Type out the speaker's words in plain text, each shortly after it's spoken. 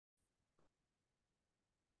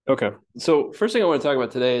Okay. So first thing I want to talk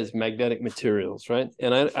about today is magnetic materials, right?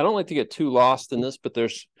 And I don't like to get too lost in this, but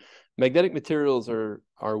there's magnetic materials are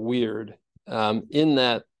weird in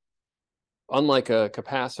that unlike a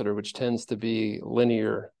capacitor, which tends to be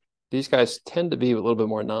linear, these guys tend to be a little bit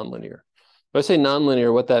more nonlinear. If I say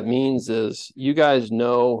nonlinear, what that means is you guys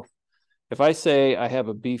know if I say I have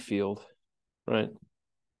a B field, right?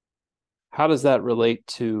 How does that relate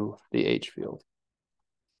to the H field?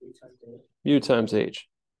 Mu times H.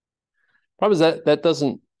 Problem is that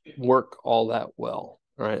doesn't work all that well.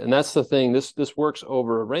 All right. And that's the thing. This works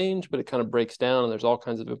over a range, but it kind of breaks down and there's all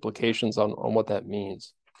kinds of implications on what that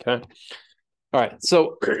means. Okay. All right.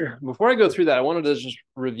 So before I go through that, I wanted to just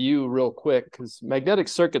review real quick because magnetic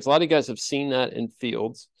circuits, a lot of you guys have seen that in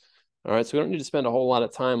fields. All right. So we don't need to spend a whole lot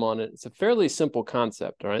of time on it. It's a fairly simple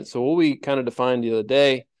concept. All right. So what we kind of defined the other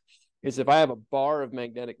day is if I have a bar of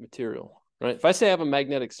magnetic material, right? If I say I have a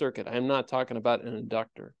magnetic circuit, I'm not talking about an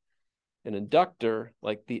inductor. An inductor,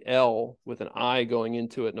 like the L with an I going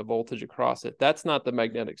into it and a voltage across it, that's not the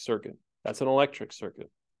magnetic circuit. That's an electric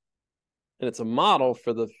circuit. And it's a model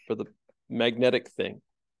for the magnetic thing.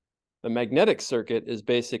 The magnetic circuit is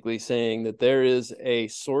basically saying that there is a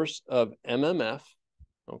source of MMF.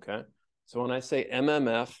 Okay. So when I say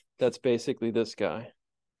MMF, that's basically this guy.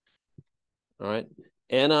 All right.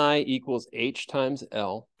 Ni equals H times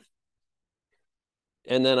L.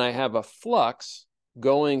 And then I have a flux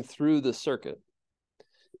going through the circuit.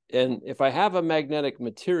 And if I have a magnetic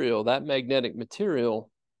material, that magnetic material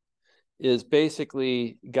is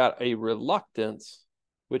basically got a reluctance,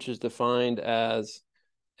 which is defined as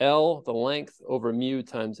L, the length, over mu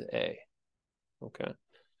times A. Okay.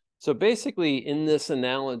 So basically in this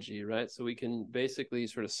analogy, right, so we can basically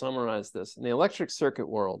sort of summarize this. In the electric circuit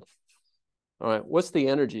world, all right, what's the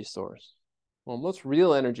energy source? Well, most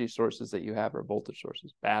real energy sources that you have are voltage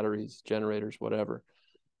sources, batteries, generators, whatever,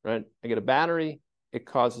 right? I get a battery, it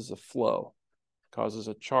causes a flow, causes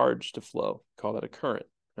a charge to flow, call that a current,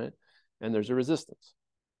 right? And there's a resistance.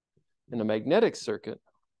 In a magnetic circuit,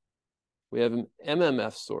 we have an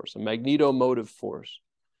MMF source, a magnetomotive force,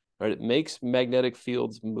 right? It makes magnetic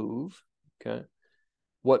fields move, okay?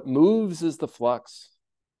 What moves is the flux,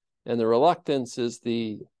 and the reluctance is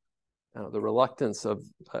the reluctance of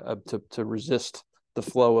to resist the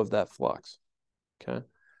flow of that flux, okay?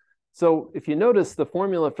 So if you notice the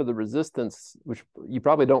formula for the resistance, which you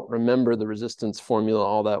probably don't remember the resistance formula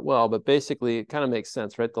all that well, but basically it kind of makes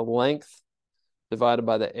sense, right? The length divided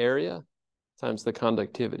by the area times the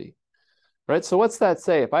conductivity, right? So what's that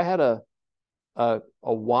say? If I had a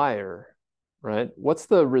wire, right? What's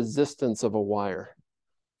the resistance of a wire?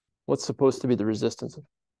 What's supposed to be the resistance?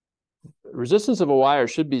 Resistance of a wire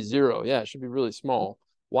should be zero. Yeah, it should be really small.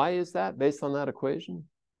 Why is that based on that equation?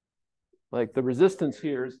 Like the resistance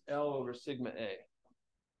here is L over sigma A.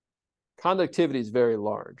 Conductivity is very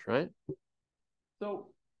large, right? So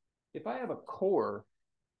if I have a core,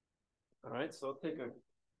 all right, so I'll take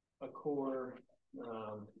a core,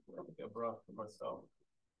 I think I brought for myself.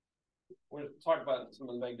 We're going to talk about some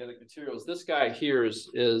of the magnetic materials. This guy here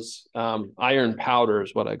is iron powder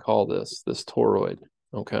is what I call this toroid,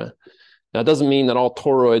 okay? Now, it doesn't mean that all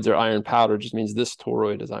toroids are iron powder. It just means this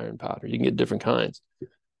toroid is iron powder. You can get different kinds,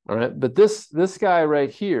 all right? But this guy right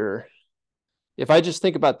here, if I just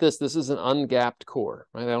think about this is an ungapped core,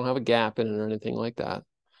 right? I don't have a gap in it or anything like that,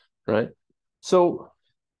 right? So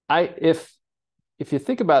if you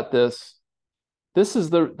think about this,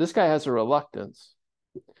 this guy has a reluctance.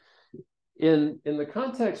 In the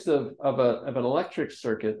context of an electric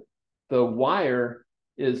circuit, the wire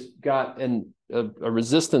is got a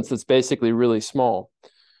resistance that's basically really small.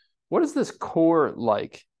 What is this core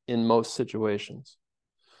like in most situations?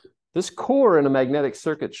 This core in a magnetic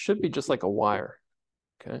circuit should be just like a wire,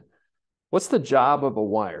 okay? What's the job of a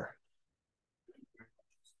wire?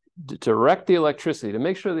 To direct the electricity, to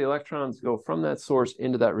make sure the electrons go from that source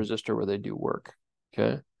into that resistor where they do work,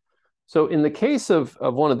 okay? So in the case of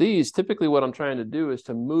one of these, typically what I'm trying to do is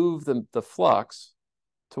to move the flux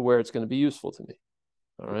to where it's going to be useful to me,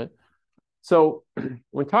 all right? So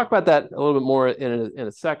we'll talk about that a little bit more in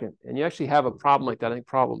a second. And you actually have a problem like that, I think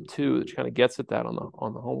problem 2, that kind of gets at that on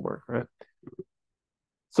the homework, right?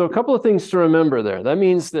 So a couple of things to remember there. That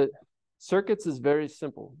means that circuits is very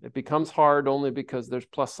simple. It becomes hard only because there's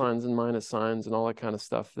plus signs and minus signs and all that kind of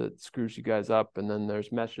stuff that screws you guys up. And then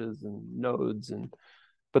there's meshes and nodes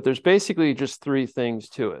but there's basically just 3 things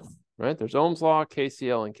to it, right? There's Ohm's law,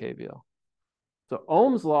 KCL, and KVL. So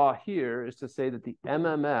Ohm's law here is to say that the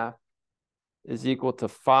MMF is equal to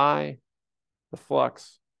phi, the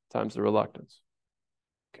flux, times the reluctance,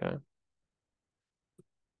 okay?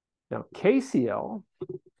 Now KCL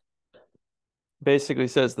basically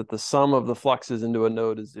says that the sum of the fluxes into a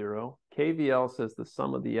node is 0. KVL says the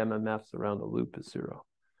sum of the MMFs around a loop is 0.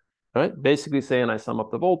 All right, basically saying I sum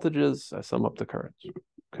up the voltages, I sum up the currents.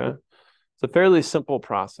 Okay, it's a fairly simple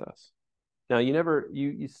process. Now we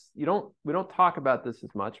don't talk about this as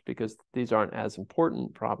much because these aren't as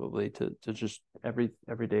important probably to just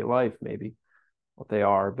everyday life, maybe what they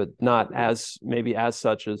are, but not as maybe as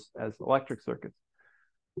such as electric circuits.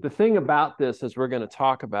 The thing about this, as we're going to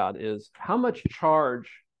talk about, is how much charge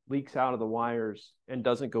leaks out of the wires and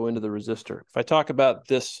doesn't go into the resistor. If I talk about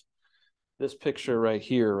this picture right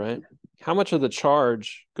here, right? How much of the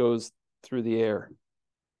charge goes through the air?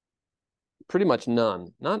 Pretty much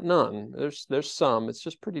none. Not none. There's some. It's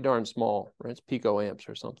just pretty darn small, right? It's picoamps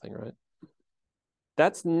or something, right?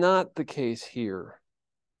 That's not the case here.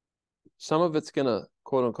 Some of it's going to,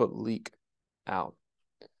 quote unquote, leak out.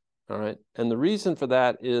 All right. And the reason for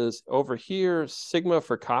that is over here, sigma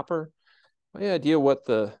for copper. Any idea what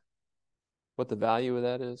the value of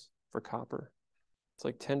that is for copper? It's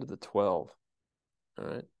like 10 to the 12. All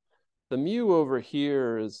right. The mu over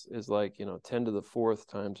here is like, 10 to the 4th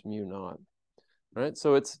times mu naught. All right.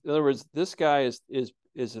 So it's, in other words, this guy is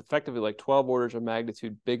effectively like 12 orders of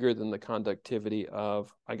magnitude bigger than the conductivity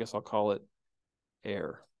of, I guess I'll call it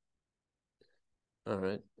air. All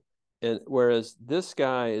right. And whereas this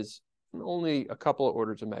guy is only a couple of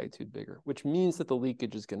orders of magnitude bigger, which means that the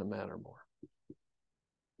leakage is going to matter more.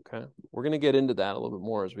 Okay. We're going to get into that a little bit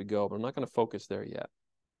more as we go, but I'm not going to focus there yet.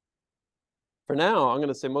 For now, I'm going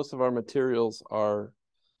to say most of our materials are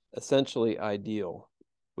essentially ideal,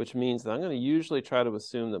 which means that I'm going to usually try to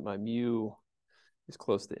assume that my mu is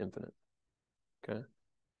close to infinite. Okay.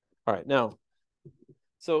 All right. Now,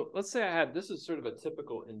 so let's say this is sort of a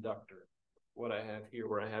typical inductor, what I have here,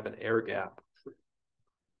 where I have an air gap.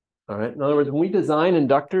 All right. In other words, when we design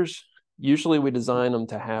inductors, usually we design them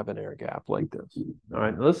to have an air gap like this. All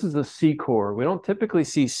right. Now this is the C core. We don't typically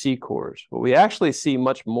see C cores. What we actually see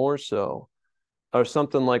much more so are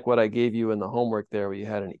something like what I gave you in the homework there, where you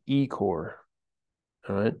had an E core.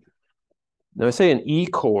 All right. Now I say an E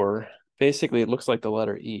core, basically it looks like the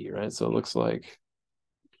letter E, right? So it looks like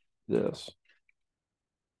this.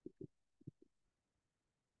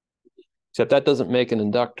 Except that doesn't make an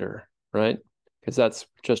inductor, right? Because that's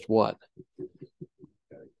just what?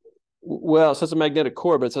 Well, so it's a magnetic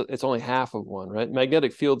core, but it's only half of one, right?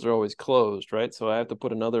 Magnetic fields are always closed, right? So I have to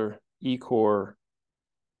put another E core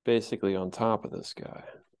basically on top of this guy.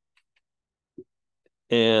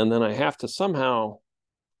 And then I have to somehow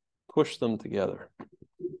push them together.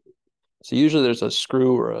 So usually there's a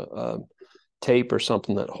screw or a tape or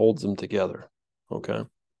something that holds them together, okay?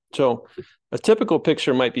 So a typical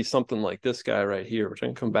picture might be something like this guy right here, which I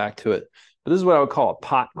can come back to it. But this is what I would call a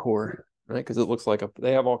pot core, right? Because it looks like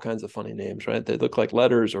they have all kinds of funny names, right? They look like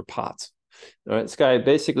letters or pots. All right, this guy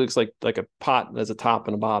basically looks like a pot that has a top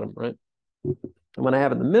and a bottom, right? And what I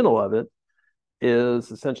have in the middle of it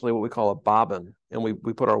is essentially what we call a bobbin, and we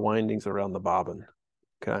put our windings around the bobbin,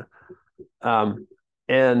 okay?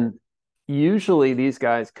 And usually these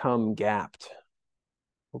guys come gapped,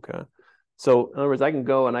 okay? So in other words, I can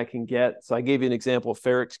go and I can get, so I gave you an example,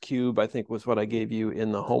 Farrick's cube, I think was what I gave you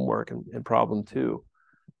in the homework in problem 2,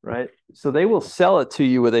 right? So they will sell it to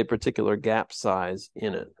you with a particular gap size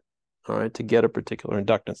in it, all right, to get a particular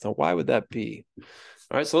inductance. Now, why would that be?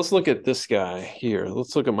 All right, so let's look at this guy here.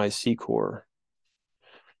 Let's look at my C core.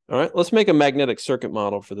 All right, let's make a magnetic circuit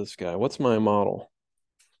model for this guy. What's my model?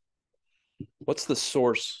 What's the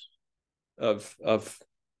source of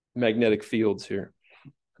magnetic fields here?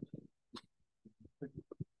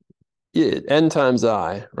 Yeah, N times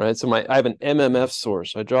I, right? So I have an MMF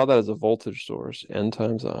source. I draw that as a voltage source, N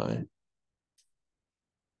times I.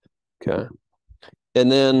 Okay.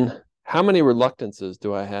 And then how many reluctances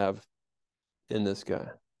do I have in this guy?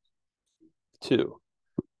 2.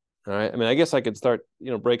 All right. I mean, I guess I could start,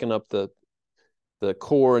 breaking up the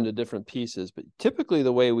core into different pieces, but typically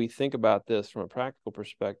the way we think about this from a practical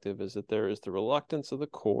perspective is that there is the reluctance of the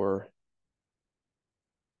core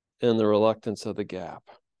and the reluctance of the gap.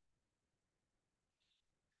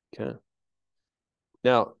 Okay.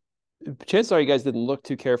 Now, chances are you guys didn't look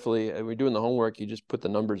too carefully. We're doing the homework. You just put the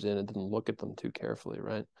numbers in and didn't look at them too carefully,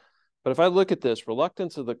 right? But if I look at this,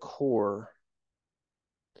 reluctance of the core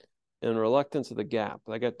and reluctance of the gap,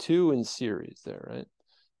 I got 2 in series there, right?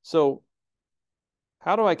 So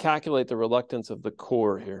how do I calculate the reluctance of the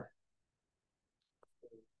core here?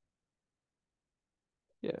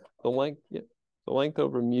 Yeah, the length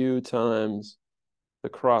over mu times the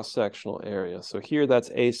cross-sectional area. So here that's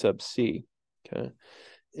A sub C, okay?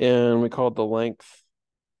 And we call it the length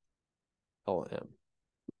LM,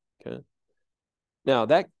 okay? Now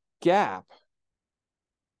that gap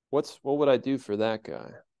what would I do for that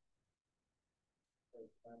guy?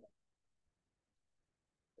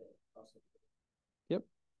 Yep.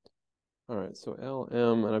 All right, so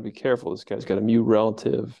Lm, and I'd be careful, this guy's got a mu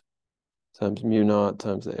relative times mu naught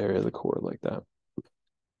times the area of the core like that.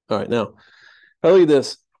 All right, now, look at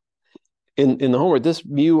this. In the homework, this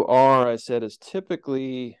mu r, I said, is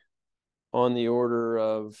typically on the order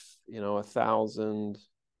of, 1,000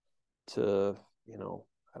 to, I don't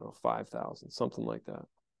know, 5,000, something like that.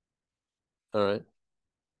 All right.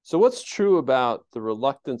 So what's true about the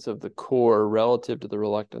reluctance of the core relative to the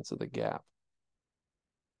reluctance of the gap?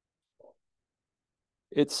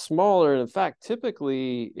 It's smaller. And in fact,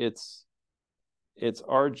 typically its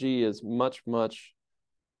Rg is much,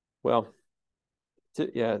 well,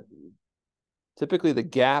 yeah, typically the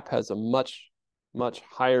gap has a much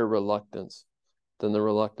higher reluctance than the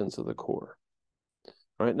reluctance of the core.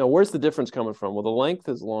 All right, now where's the difference coming from? Well, the length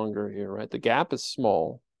is longer here, right? The gap is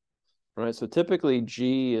small, right? So typically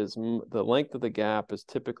G is, the length of the gap is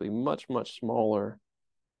typically much smaller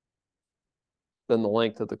than the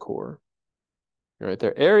length of the core. All right,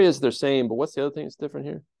 their areas they're same, but what's the other thing that's different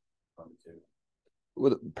here?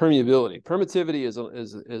 With permeability. Permittivity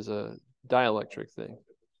is a dielectric thing.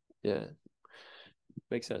 Yeah,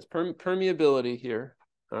 makes sense. Permeability here,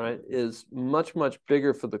 all right, is much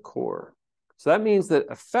bigger for the core. So that means that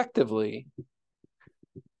effectively,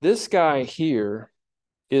 this guy here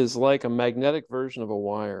is like a magnetic version of a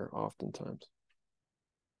wire oftentimes,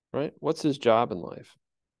 right? What's his job in life?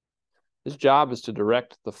 His job is to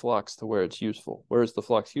direct the flux to where it's useful. Where is the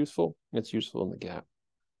flux useful? It's useful in the gap.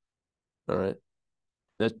 All right.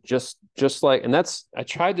 That's just like, and that's, I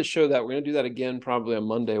tried to show that. We're going to do that again probably on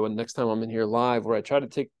Monday when next time I'm in here live, where I try to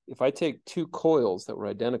take, if I take two coils that were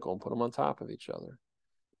identical and put them on top of each other,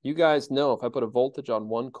 you guys know if I put a voltage on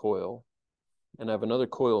one coil and I have another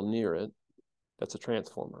coil near it, that's a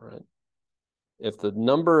transformer, right? If the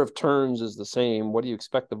number of turns is the same, what do you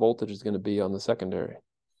expect the voltage is going to be on the secondary?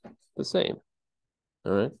 The same.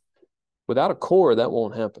 All right. Without a core, that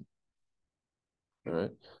won't happen. All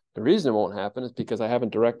right. The reason it won't happen is because I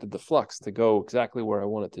haven't directed the flux to go exactly where I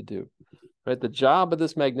want it to do. Right. The job of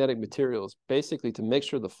this magnetic material is basically to make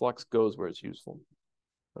sure the flux goes where it's useful.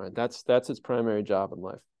 All right. That's its primary job in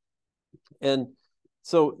life. And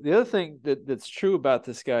so the other thing that's true about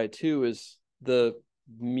this guy too is the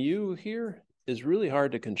mu here is really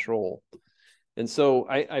hard to control. And so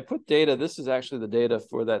I put data, this is actually the data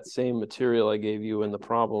for that same material I gave you in the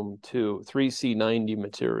problem too, 3C90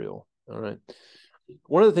 material, all right?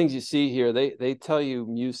 One of the things you see here, they tell you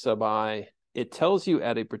mu sub I, it tells you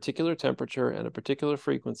at a particular temperature and a particular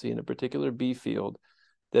frequency and a particular B field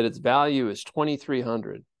that its value is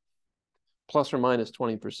 2,300 plus or minus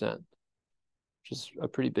 20%, which is a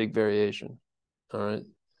pretty big variation, all right?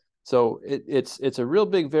 So it's a real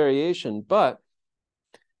big variation, but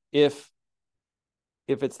if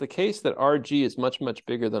it's the case that Rg is much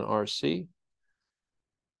bigger than Rc,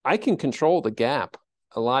 I can control the gap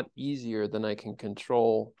a lot easier than I can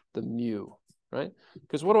control the mu, right?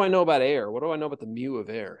 Because what do I know about air? What do I know about the mu of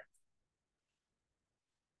air?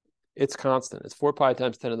 It's constant. It's 4 pi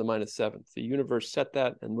times 10 to the minus 7th. The universe set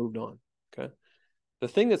that and moved on, okay? The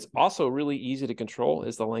thing that's also really easy to control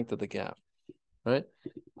is the length of the gap, right?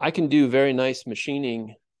 I can do very nice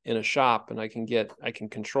machining in a shop, and I can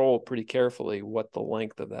control pretty carefully what the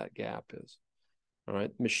length of that gap is. All right.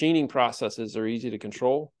 Machining processes are easy to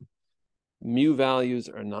control. Mu values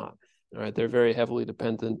are not. All right. They're very heavily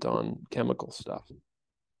dependent on chemical stuff.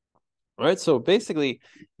 All right. So basically,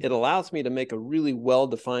 it allows me to make a really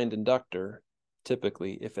well-defined inductor,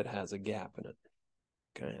 typically, if it has a gap in it.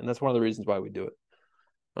 Okay. And that's one of the reasons why we do it.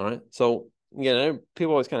 All right. So again,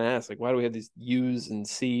 people always kind of ask, like, why do we have these U's and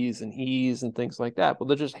C's and E's and things like that? Well,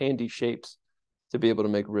 they're just handy shapes to be able to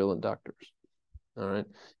make real inductors. All right.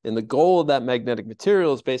 And the goal of that magnetic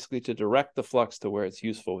material is basically to direct the flux to where it's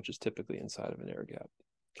useful, which is typically inside of an air gap.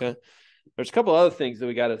 Okay. There's a couple other things that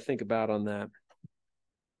we got to think about on that.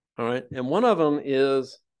 All right. And one of them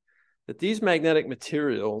is that these magnetic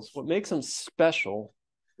materials, what makes them special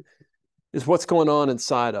is what's going on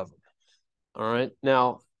inside of them. All right.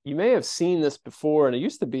 Now, you may have seen this before, and it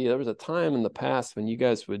used to be, there was a time in the past when you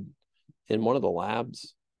guys would, in one of the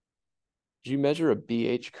labs, did you measure a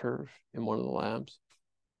BH curve in one of the labs?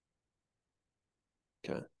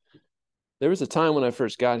 Okay. There was a time when I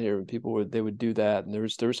first got here when people would do that, and there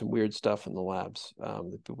was some weird stuff in the labs.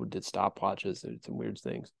 People did stopwatches, they did some weird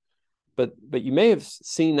things. But you may have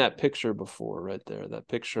seen that picture before, right there, that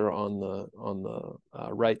picture on the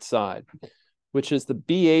right side, which is the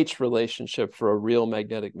BH relationship for a real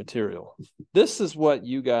magnetic material. This is what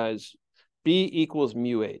you guys, B equals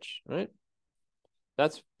mu H, right?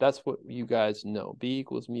 That's what you guys know. B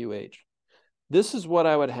equals mu H. This is what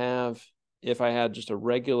I would have if I had just a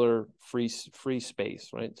regular free space,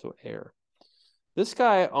 right? So air. This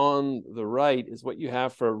guy on the right is what you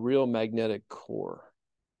have for a real magnetic core.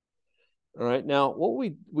 All right. Now,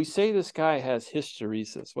 what we say this guy has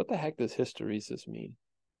hysteresis. What the heck does hysteresis mean?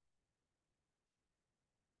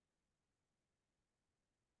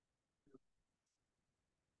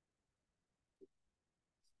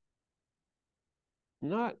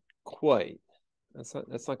 Not quite. That's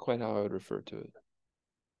not quite how I would refer to it.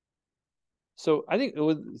 So I think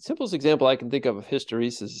the simplest example I can think of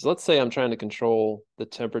hysteresis is, let's say I'm trying to control the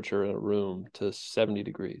temperature in a room to 70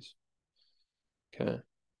 degrees. Okay.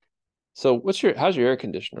 So how's your air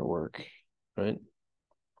conditioner work, right?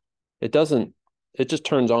 It just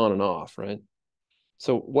turns on and off, right?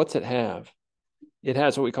 So what's it have? It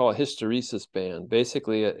has what we call a hysteresis band.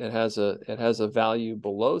 Basically, it has a value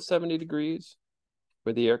below 70 degrees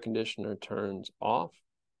where the air conditioner turns off,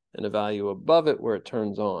 and a value above it where it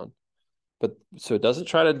turns on. But so it doesn't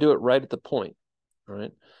try to do it right at the point. All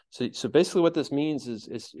right. So basically what this means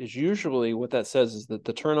is usually what that says is that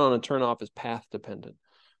the turn on and turn off is path dependent.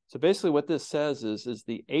 So basically what this says is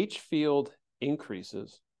the H field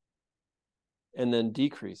increases and then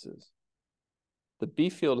decreases. The B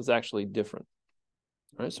field is actually different.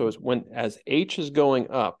 All right. So as H is going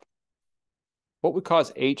up, what would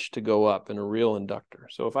cause H to go up in a real inductor?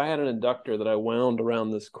 So if I had an inductor that I wound around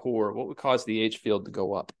this core, what would cause the H field to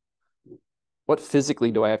go up? What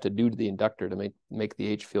physically do I have to do to the inductor to make the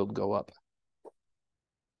H field go up?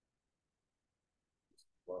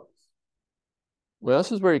 Well,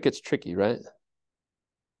 this is where it gets tricky, right?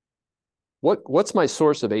 What's my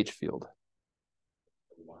source of H field?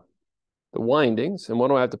 The windings. And what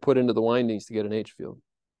do I have to put into the windings to get an H field?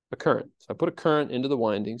 A current. So I put a current into the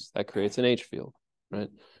windings, that creates an H field, right?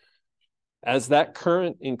 As that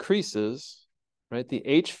current increases, right, the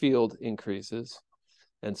H field increases,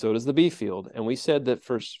 and so does the B field. And we said that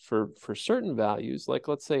for certain values, like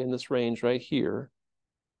let's say in this range right here,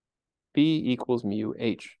 B equals mu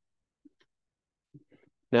H.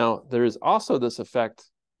 Now, there is also this effect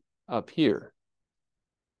up here.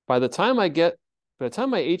 By the time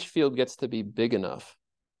my H field gets to be big enough,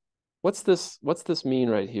 what's this mean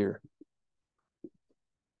right here?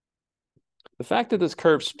 The fact that this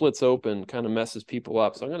curve splits open kind of messes people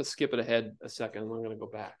up. So I'm going to skip it ahead a second, and I'm going to go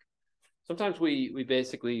back. Sometimes we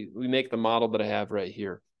make the model that I have right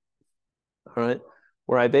here. All right,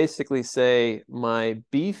 where I basically say my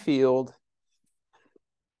B field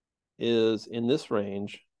is in this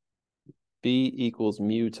range, B equals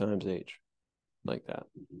mu times H, like that.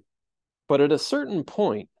 But at a certain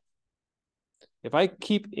point, if I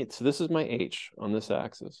keep it, so this is my H on this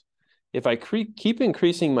axis. If I keep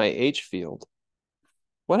increasing my H field,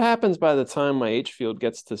 what happens by the time my H field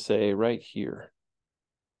gets to, say, right here?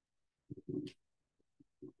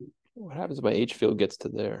 What happens if my H field gets to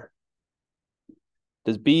there?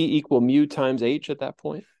 Does B equal mu times H at that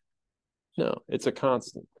point? No, it's a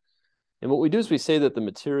constant. And what we do is we say that the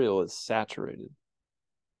material is saturated.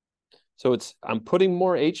 So I'm putting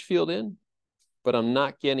more H field in, but I'm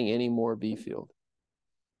not getting any more B field.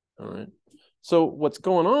 All right. So what's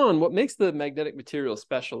going on, what makes the magnetic material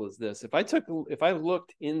special is this. If I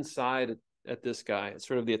looked inside at this guy at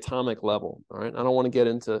sort of the atomic level, all right, I don't want to get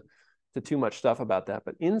into too much stuff about that,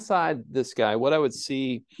 but inside this guy, what I would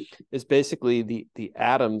see is basically the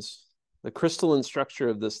atoms, the crystalline structure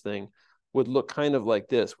of this thing would look kind of like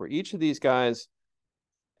this, where each of these guys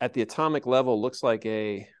at the atomic level looks like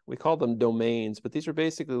we call them domains, but these are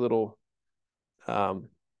basically little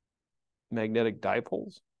magnetic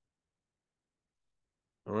dipoles.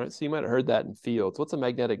 All right, so you might have heard that in fields. What's a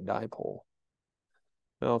magnetic dipole?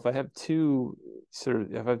 Well, if I have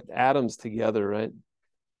if I have atoms together, right,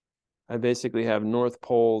 I basically have north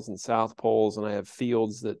poles and south poles, and I have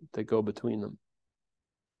fields that go between them.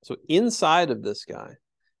 So inside of this guy,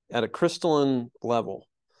 at a crystalline level,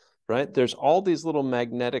 right, there's all these little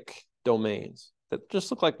magnetic domains that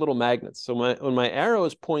just look like little magnets. So when my arrow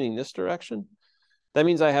is pointing this direction, that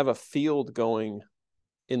means I have a field going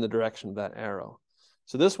in the direction of that arrow.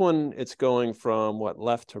 So this one, it's going from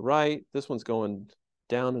left to right. This one's going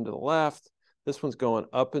down into the left. This one's going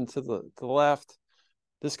up into the left.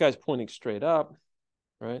 This guy's pointing straight up,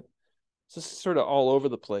 right? So this is sort of all over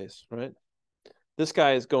the place, right? This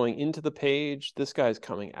guy is going into the page. This guy's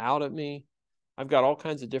coming out at me. I've got all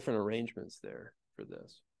kinds of different arrangements there for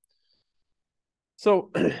this.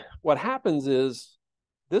 So what happens is,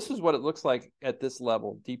 this is what it looks like at this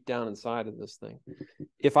level, deep down inside of this thing.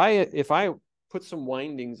 If I put some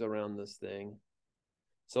windings around this thing,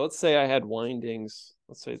 So let's say I had windings.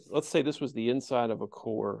 Let's say this was the inside of a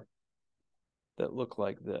core that looked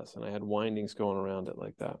like this, and I had windings going around it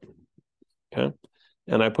like that. Okay.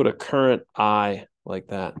 And I put a current I like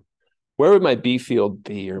that. Where would my B field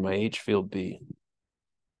be or my H field be?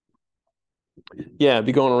 Yeah, it'd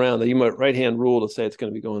be going around. You might right-hand rule to say it's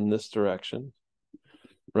going to be going this direction,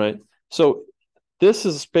 right? So this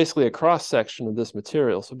is basically a cross-section of this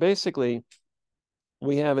material. So basically,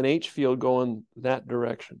 we have an H field going that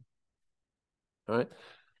direction, all right?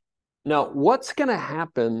 Now, what's going to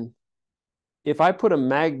happen if I put a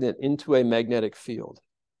magnet into a magnetic field?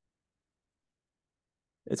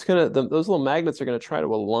 It's going to, those little magnets are going to try to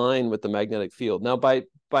align with the magnetic field. Now, by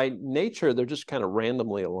nature, they're just kind of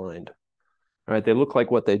randomly aligned. All right, they look like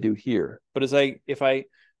what they do here. But if I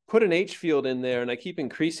put an H field in there and I keep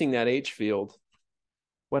increasing that H field,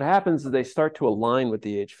 what happens is they start to align with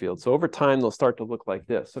the H field. So over time, they'll start to look like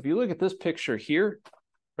this. So if you look at this picture here,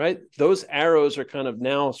 right, those arrows are kind of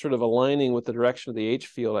now sort of aligning with the direction of the H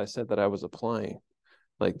field I said that I was applying,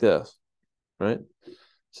 like this, right?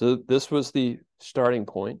 So this was the starting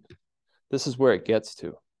point. This is where it gets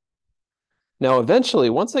to. Now, eventually,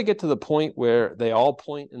 once I get to the point where they all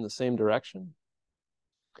point in the same direction,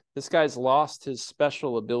 this guy's lost his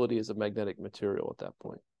special ability as a magnetic material at that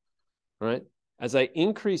point, right? As I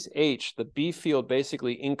increase H, the B field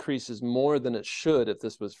basically increases more than it should if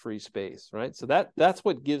this was free space, right? So that's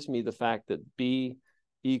what gives me the fact that B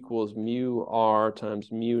equals mu R times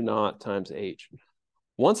mu naught times H.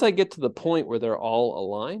 Once I get to the point where they're all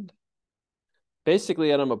aligned,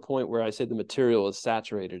 basically I'm at a point where I say the material is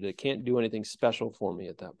saturated. It can't do anything special for me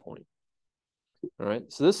at that point. All right.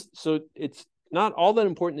 So it's not all that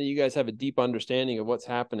important that you guys have a deep understanding of what's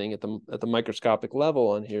happening at the microscopic level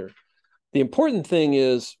on here. The important thing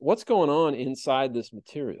is what's going on inside this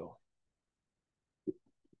material.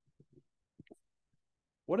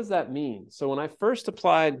 What does that mean? So when I first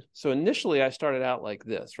applied, so initially I started out like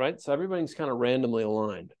this, right? So everybody's kind of randomly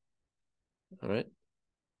aligned. All right.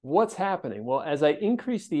 What's happening? Well, as I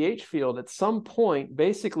increase the H field, at some point,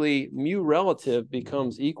 basically mu relative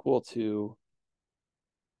becomes equal to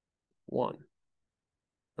 1.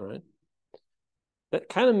 All right. That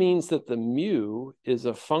kind of means that the mu is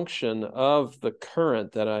a function of the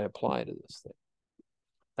current that I apply to this thing.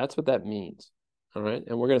 That's what that means. All right.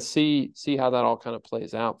 And we're going to see how that all kind of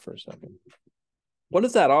plays out for a second. What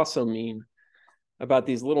does that also mean about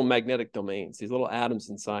these little magnetic domains, these little atoms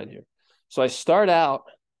inside here? So I start out,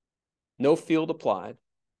 no field applied,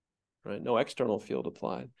 right? No external field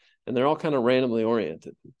applied. And they're all kind of randomly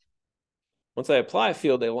oriented. Once I apply a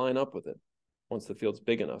field, they line up with it. Once the field's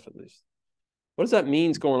big enough, at least. What does that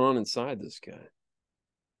mean going on inside this guy?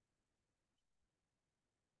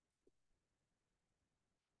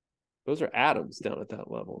 Those are atoms down at that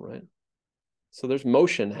level, right? So there's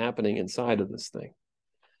motion happening inside of this thing.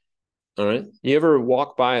 All right. You ever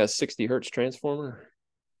walk by a 60 hertz transformer?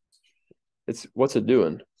 What's it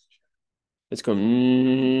doing? It's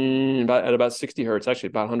going at about 60 hertz, actually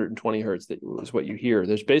about 120 hertz. That is what you hear.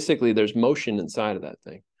 There's motion inside of that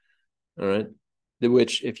thing. All right.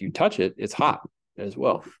 Which if you touch it, it's hot as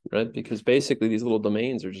well, right? Because basically these little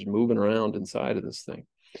domains are just moving around inside of this thing.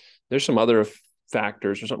 There's some other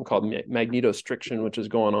factors or something called magnetostriction, which is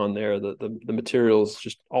going on there. The materials,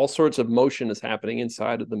 just all sorts of motion is happening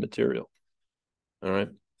inside of the material. All right.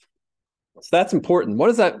 So that's important.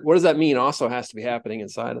 What does that mean also has to be happening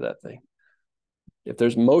inside of that thing? If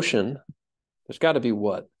there's motion, there's got to be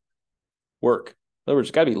what? Work. In other words,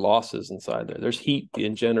 there's got to be losses inside there. There's heat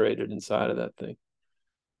being generated inside of that thing.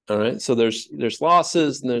 All right. So there's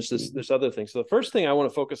losses and there's other things. So the first thing I want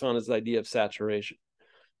to focus on is the idea of saturation,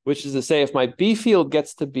 which is to say if my B field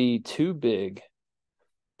gets to be too big,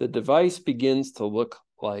 the device begins to look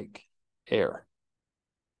like air.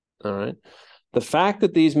 All right. The fact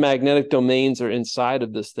that these magnetic domains are inside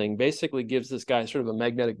of this thing basically gives this guy sort of a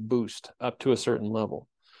magnetic boost up to a certain level.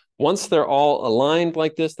 Once they're all aligned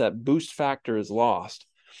like this, that boost factor is lost.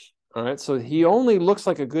 All right, so he only looks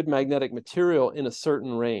like a good magnetic material in a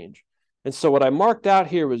certain range. And so what I marked out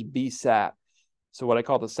here was BSAT. So what I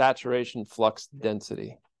call the saturation flux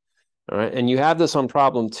density. All right, and you have this on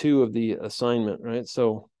problem 2 of the assignment, right?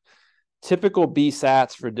 So typical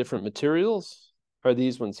BSATs for different materials are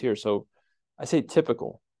these ones here. So I say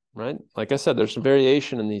typical, right? Like I said, there's some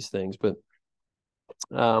variation in these things, but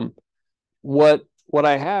what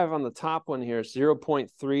I have on the top one here is 0.3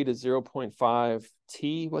 to 0.5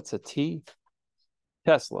 T. What's a T?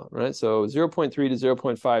 Tesla, right? So 0.3 to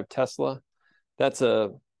 0.5 Tesla. That's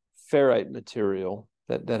a ferrite material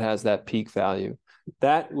that has that peak value.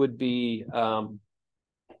 That would be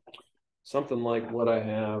something like what I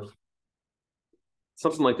have.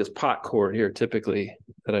 something like this pot cord here, typically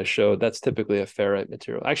that I showed, that's typically a ferrite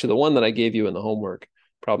material. Actually, the one that I gave you in the homework,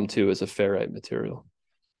 problem 2, is a ferrite material.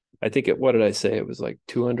 I think what did I say? It was like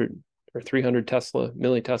 200 or 300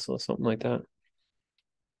 millitesla, something like that.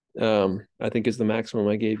 I think is the maximum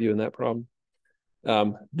I gave you in that problem.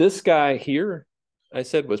 This guy here, I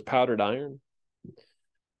said, was powdered iron.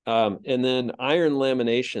 And then iron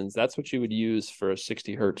laminations, that's what you would use for a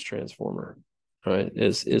 60 hertz transformer, right?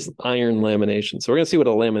 Is iron lamination. So we're going to see what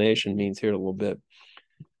a lamination means here in a little bit.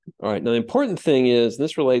 All right, now the important thing is, and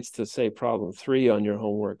this relates to, say, problem 3 on your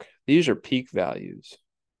homework, these are peak values.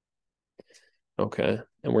 Okay,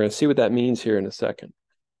 and we're going to see what that means here in a second.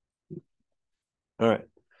 All right.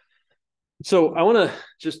 So I want to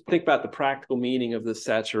just think about the practical meaning of this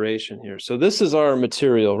saturation here. So this is our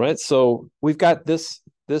material, right? So we've got this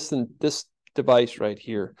and this device right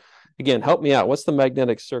here. Again, help me out. What's the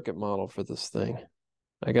magnetic circuit model for this thing?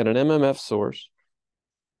 I got an MMF source.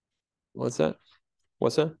 What's that?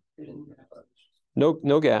 What's that?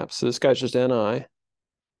 No gaps. So this guy's just Ni.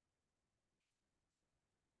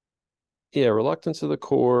 Yeah, reluctance of the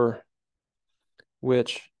core,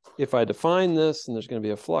 which if I define this, and there's going to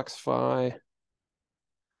be a flux phi,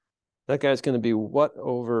 that guy's going to be what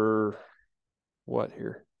over what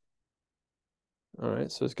here? All right,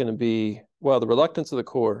 so it's going to be, well, the reluctance of the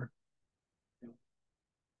core,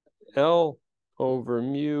 L over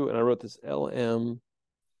mu, and I wrote this Lm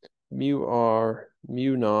mu r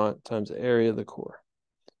mu naught times the area of the core.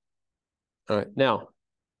 All right, now,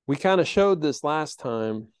 we kind of showed this last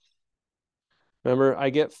time. Remember, I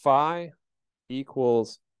get phi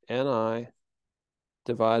equals Ni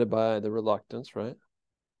divided by the reluctance, right?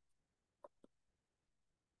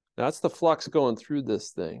 That's the flux going through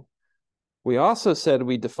this thing. We also said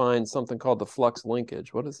we defined something called the flux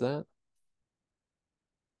linkage. What is that?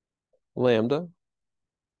 Lambda.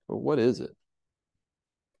 Well, what is it?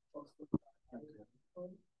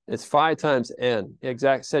 It's phi times n.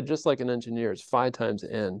 Exact, said just like an engineer, it's phi times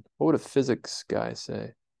n. What would a physics guy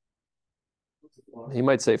say? He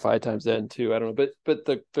might say phi times n too. I don't know. But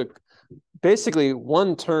the basically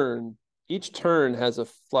one turn, each turn has a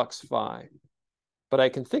flux phi. But I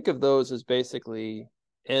can think of those as basically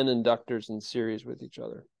n inductors in series with each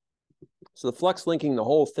other. So the flux linking the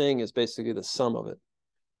whole thing is basically the sum of it.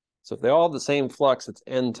 So if they all have the same flux, it's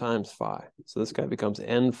n times phi. So this guy becomes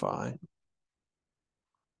n phi,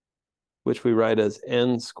 which we write as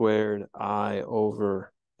n squared I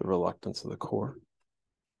over the reluctance of the core.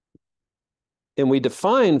 And we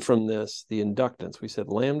define from this the inductance. We said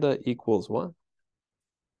lambda equals what?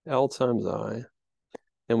 L times I.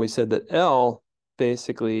 And we said that L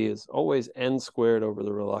basically is always n squared over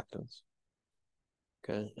the reluctance.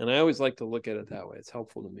 Okay, and I always like to look at it that way. It's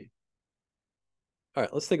helpful to me. All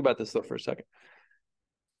right, let's think about this though for a second.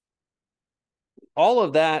 All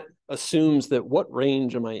of that assumes that what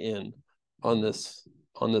range am I in on this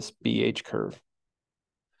BH curve?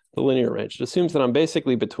 The linear range. It assumes that I'm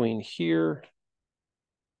basically between here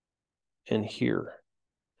and here.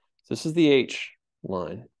 This is the H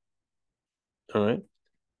line. All right.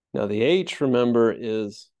 Now the H, remember,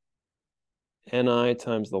 is Ni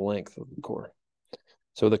times the length of the core.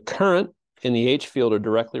 So the current and the H field are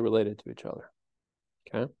directly related to each other.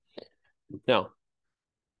 Okay. Now,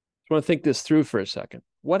 I want to think this through for a second.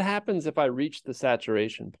 What happens if I reach the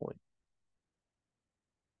saturation point?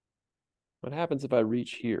 What happens if I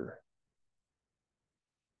reach here?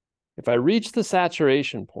 If I reach the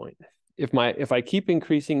saturation point, if I keep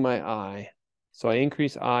increasing my I, so I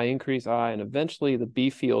increase I, and eventually the B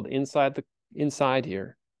field inside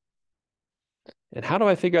here. And how do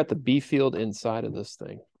I figure out the B field inside of this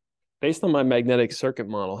thing? Based on my magnetic circuit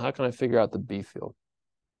model, how can I figure out the B field?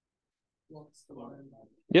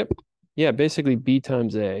 Yep. Yeah, basically B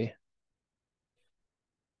times A.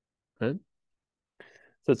 Right?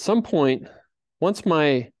 So at some point, once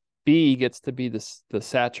my B gets to be the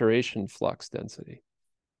saturation flux density,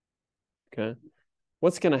 okay,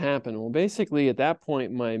 what's going to happen? Well, basically at that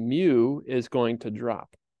point, my mu is going to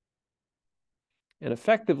drop. And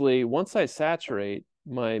effectively, once I saturate,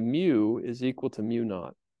 my mu is equal to mu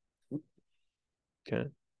naught. Okay.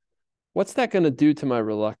 What's that going to do to my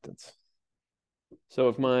reluctance? So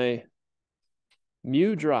if my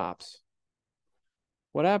mu drops,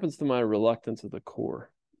 what happens to my reluctance of the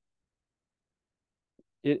core?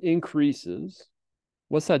 It increases.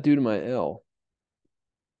 What's that do to my L?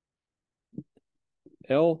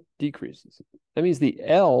 L decreases. That means the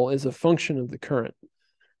L is a function of the current.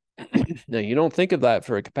 Now, you don't think of that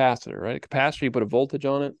for a capacitor, right? A capacitor, you put a voltage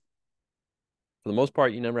on it. For the most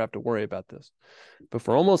part, you never have to worry about this. But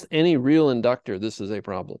for almost any real inductor, this is a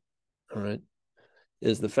problem, all right?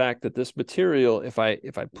 is the fact that this material, if I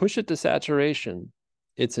push it to saturation,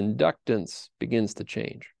 its inductance begins to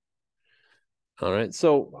change. All right.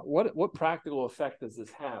 So what practical effect does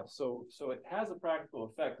this have? So it has a practical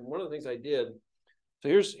effect. And one of the things I did, so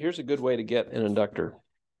here's a good way to get an inductor,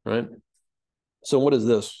 right? So what is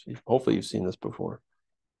this? Hopefully you've seen this before.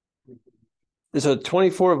 It's a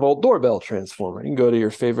 24-volt doorbell transformer. You can go to your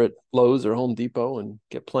favorite Lowe's or Home Depot and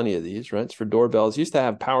get plenty of these, right? It's for doorbells. You used to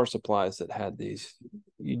have power supplies that had these.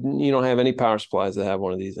 You don't have any power supplies that have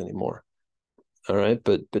one of these anymore. All right.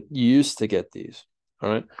 But you used to get these. All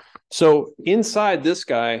right. So inside this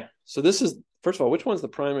guy, so this is, first of all, which one's the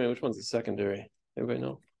primary? Which one's the secondary? Everybody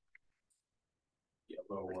know?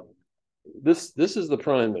 Yellow one. This is the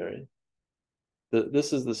primary.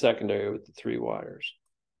 This is the secondary with the 3 wires.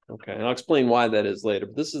 Okay. And I'll explain why that is later,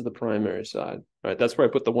 but this is the primary side, right? That's where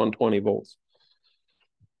I put the 120 volts.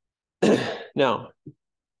 Now,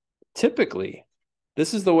 typically,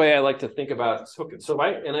 this is the way I like to think about hooking. So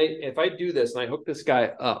if I do this and I hook this guy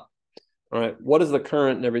up, all right, what does the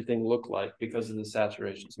current and everything look like because of the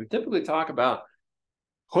saturations? We typically talk about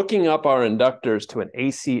hooking up our inductors to an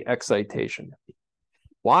AC excitation.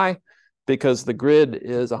 Why? Because the grid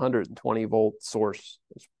is 120 volt source.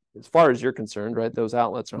 As far as you're concerned, right? Those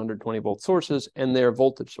outlets are 120 volt sources and they're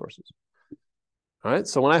voltage sources. All right.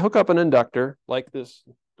 So when I hook up an inductor like this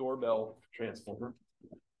doorbell transformer,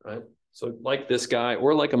 right? So like this guy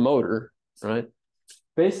or like a motor, right?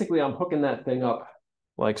 Basically, I'm hooking that thing up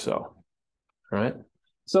like so. All right.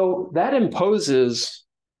 So that imposes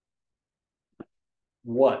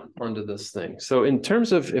what onto this thing? So in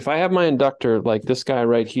terms of if I have my inductor like this guy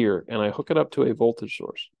right here and I hook it up to a voltage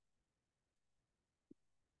source.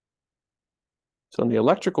 So in the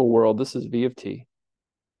electrical world, this is V of T,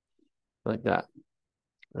 like that.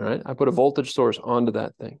 All right. I put a voltage source onto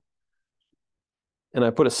that thing. And I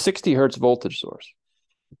put a 60 hertz voltage source.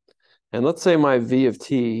 And let's say my V of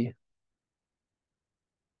T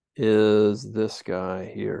is this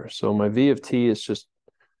guy here. So my V of T is just,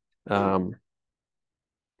 how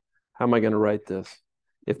am I going to write this?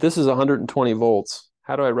 If this is 120 volts,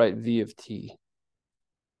 how do I write V of T?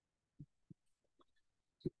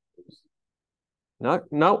 Not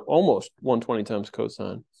almost 120 times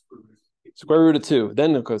cosine. Square root of 2,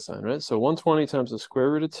 then the cosine, right? So 120 times the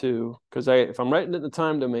square root of 2, because if I'm writing it in the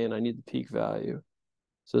time domain, I need the peak value.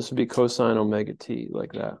 So this would be cosine omega t,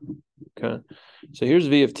 like that. Okay. So here's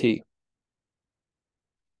V of T.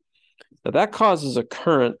 Now that causes a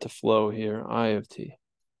current to flow here, I of T.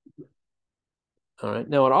 All right.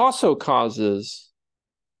 Now it also causes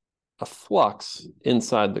a flux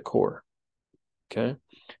inside the core. Okay.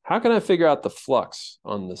 How can I figure out the flux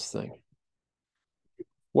on this thing?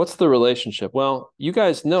 What's the relationship? Well, you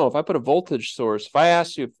guys know if I put a voltage source, if I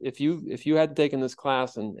asked you if you had taken this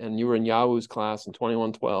class and you were in Yahoo's class in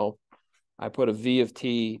 2112, I put a V of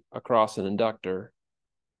T across an inductor,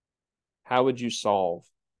 how would you solve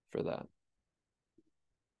for that?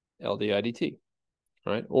 L d I dt,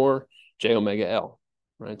 right? Or J omega L,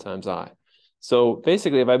 right, times I. So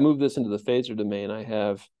basically, if I move this into the phasor domain, I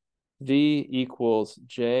have V equals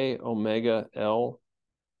J omega L.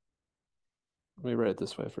 Let me write it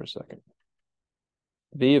this way for a second.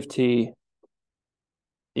 V of T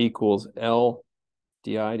equals L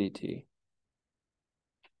di dt.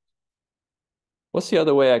 What's the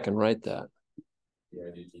other way I can write that? J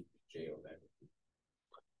omega.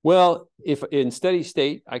 Well, if in steady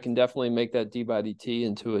state, I can definitely make that d by dt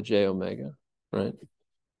into a J omega, right?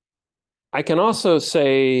 I can also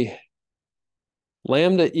say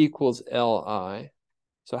lambda equals Li.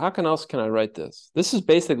 So how else can I write this? This is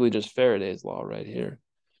basically just Faraday's law right here.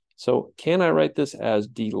 So can I write this as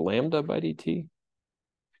d lambda by dt?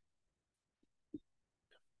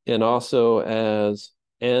 And also as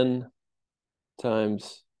n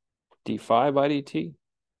times d phi by dt?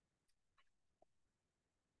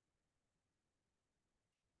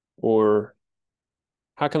 Or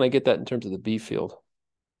how can I get that in terms of the B field?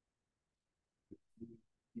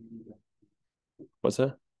 What's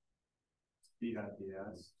that?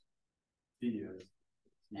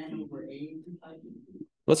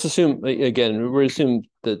 Let's assume, again, we're assuming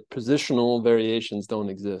that positional variations don't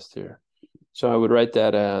exist here. So I would write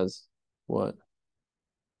that as what?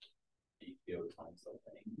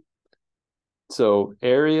 So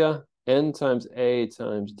area n times A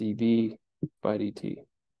times dB by dt.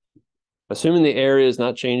 Assuming the area is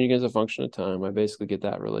not changing as a function of time, I basically get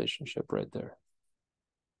that relationship right there.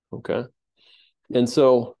 Okay. And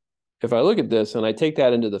so if I look at this and I take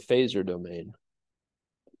that into the phasor domain,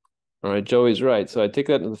 all right, Joey's right. So I take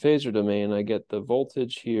that into the phasor domain, I get the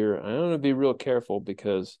voltage here. I want to be real careful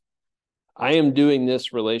because I am doing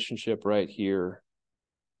this relationship right here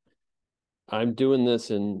I'm doing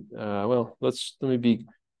this in, well, let me be,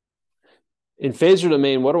 in phasor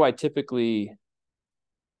domain, what do I typically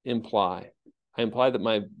imply? I imply that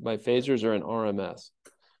my phasors are in RMS.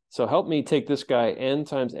 So help me take this guy, n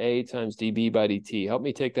times a times dB by dt. Help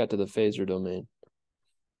me take that to the phasor domain.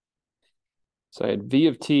 So I had v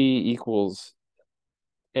of t equals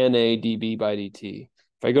na dB by dt.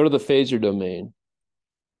 If I go to the phasor domain,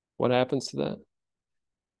 what happens to that?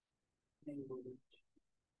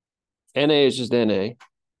 Na is just Na.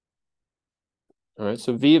 All right,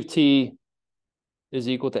 so V of t is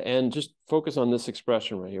equal to N. Just focus on this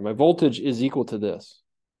expression right here. My voltage is equal to this,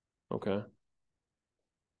 okay?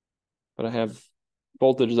 But I have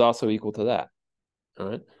voltage is also equal to that, all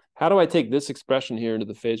right? How do I take this expression here into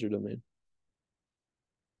the phasor domain?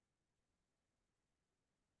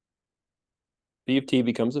 V of t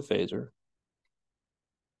becomes a phasor.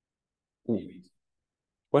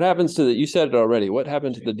 What happens to the, you said it already, what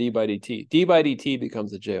happened to the d by dt? D by dt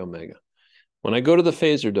becomes a j omega. When I go to the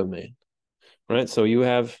phasor domain, right? So you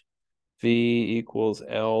have V equals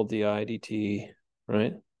L di dt,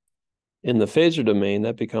 right? In the phasor domain,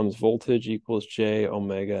 that becomes voltage equals j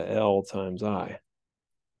omega L times I,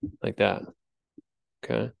 like that,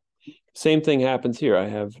 okay? Same thing happens here. I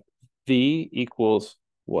have V equals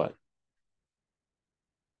what?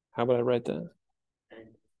 How about I write that?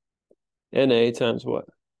 Na times what?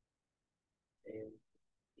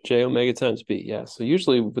 J omega times B. Yeah, so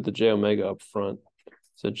usually we put the j omega up front.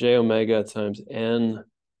 So j omega times N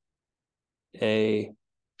A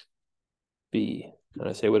B. And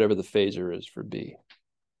I say whatever the phasor is for B.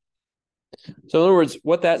 So in other words,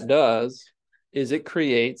 what that does is it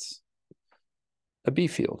creates a B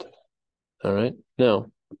field. All right. Now,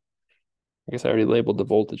 I guess I already labeled the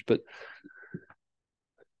voltage, but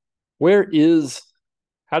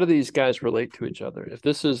how do these guys relate to each other? If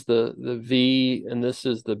this is the V and this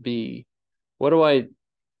is the B,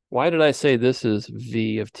 why did I say this is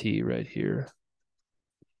V of t right here?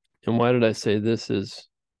 And why did I say this is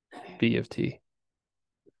B of t?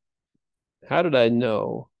 How did I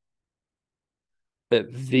know that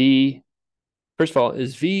V, first of all,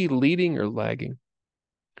 is V leading or lagging?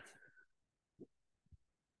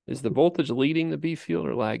 Is the voltage leading the B field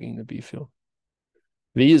or lagging the B field?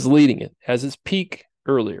 V is leading it, has its peak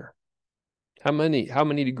earlier. How many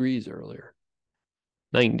degrees earlier?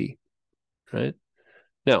 90, right?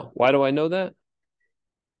 Now, why do I know that?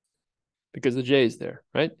 Because the J is there,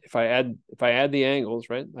 right? If I add the angles,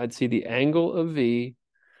 right, I'd see the angle of V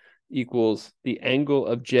equals the angle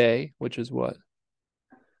of J, which is what?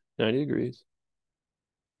 90 degrees,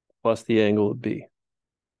 plus the angle of B.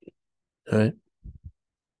 All right.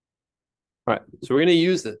 All right, so we're going to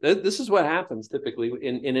use this. This is what happens typically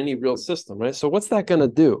in any real system, right? So what's that going to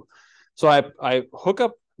do? So I hook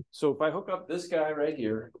up, so if I hook up this guy right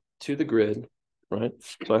here to the grid, right?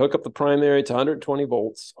 So I hook up the primary to 120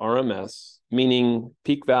 volts RMS, meaning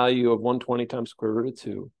peak value of 120 times square root of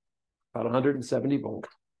 2, about 170 volts.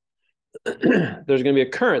 There's going to be a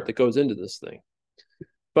current that goes into this thing.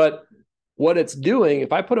 But what it's doing,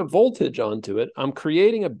 if I put a voltage onto it, I'm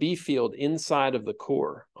creating a B field inside of the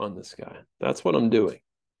core on this guy. That's what I'm doing.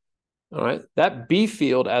 All right. That B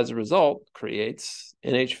field, as a result, creates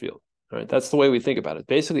an H field. All right. That's the way we think about it.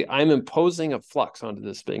 Basically, I'm imposing a flux onto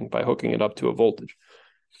this thing by hooking it up to a voltage.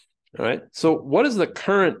 All right. So what is the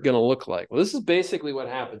current going to look like? Well, this is basically what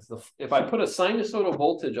happens. If I put a sinusoidal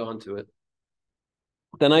voltage onto it,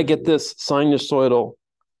 then I get this sinusoidal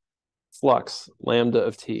flux, lambda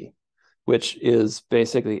of t, which is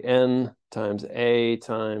basically N times A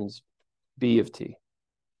times B of t.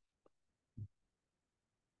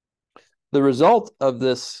 The result of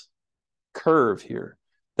this curve here,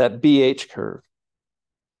 that BH curve,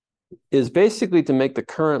 is basically to make the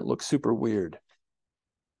current look super weird.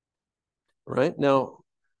 Right? Now,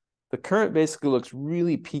 the current basically looks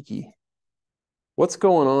really peaky. What's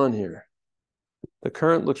going on here? The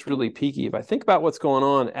current looks really peaky. If I think about what's going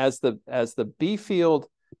on as the B field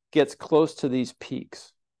gets close to these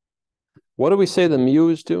peaks, what do we say the mu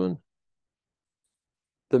is doing?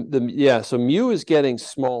 So mu is getting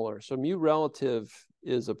smaller. So mu relative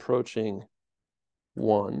is approaching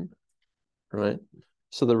 1, right?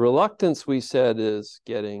 So the reluctance we said is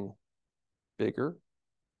getting bigger.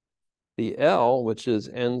 The L, which is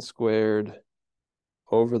n squared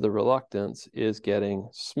over the reluctance, is getting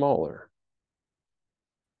smaller.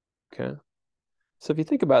 Okay. So if you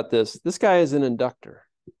think about this, this guy is an inductor,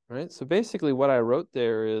 right? So basically what I wrote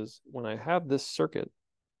there is when I have this circuit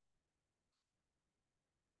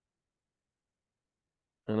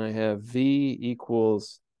and I have V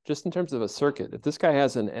equals, just in terms of a circuit, if this guy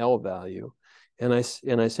has an L value and I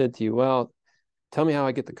said to you, well, tell me how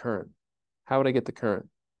I get the current. how would I get the current?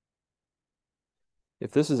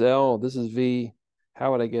 If this is L, this is V,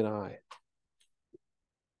 how would I get I?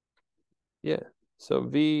 Yeah, so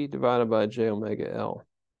V divided by J omega L.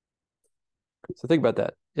 So think about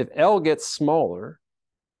that. If L gets smaller,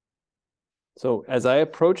 so as I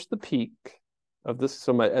approach the peak of this,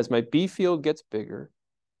 so as my B field gets bigger,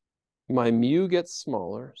 my mu gets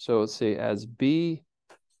smaller. So let's say as B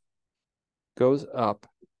goes up,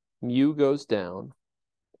 mu goes down,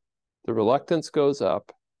 the reluctance goes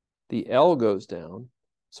up, the L goes down.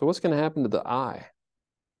 So what's going to happen to the I?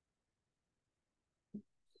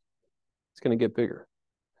 It's going to get bigger.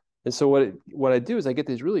 And so what I do is I get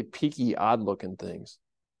these really peaky, odd-looking things.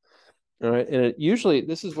 All right, and usually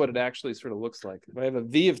this is what it actually sort of looks like. If I have a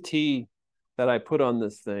V of t that I put on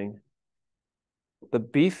this thing, the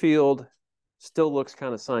B field still looks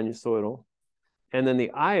kind of sinusoidal, and then the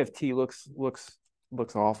I of t looks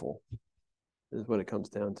awful. Is what it comes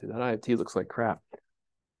down to. That I of t looks like crap.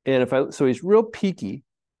 And so he's real peaky.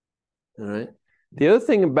 All right. The other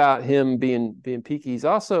thing about him being peaky, he's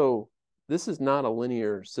also, this is not a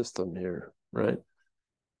linear system here, right?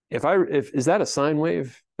 Is that a sine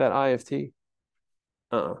wave, that I of t?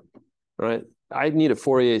 Right? I need a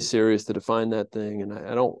Fourier series to define that thing, and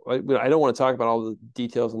I don't want to talk about all the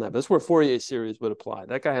details on that, but that's where Fourier series would apply.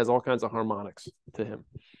 That guy has all kinds of harmonics to him.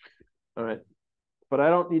 All right. But I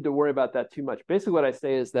don't need to worry about that too much. Basically, what I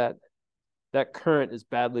say is that current is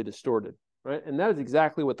badly distorted, right? And that is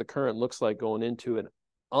exactly what the current looks like going into an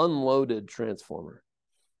unloaded transformer,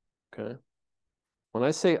 okay? When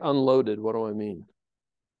I say unloaded, what do I mean?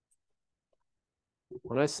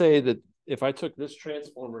 When I say that if I took this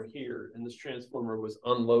transformer here and this transformer was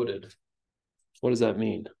unloaded, what does that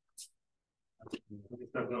mean?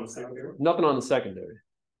 Nothing on the secondary. Nothing on the secondary.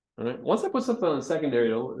 All right. Once I put something on the secondary,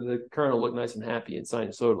 the current will look nice and happy and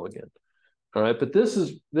sinusoidal again. All right. But this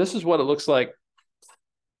is what it looks like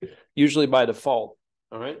usually by default.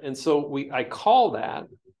 All right. And so I call that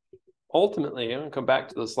ultimately, I'm going to come back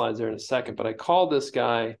to the slides there in a second, but I call this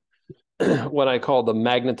guy what I call the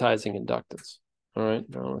magnetizing inductance. All right.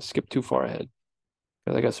 I don't want to skip too far ahead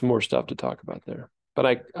because I got some more stuff to talk about there. But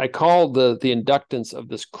I call the inductance of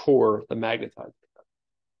this core the magnetizing.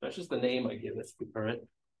 That's just the name I give it. All right.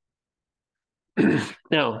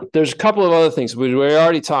 Now, there's a couple of other things. We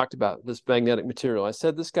already talked about this magnetic material. I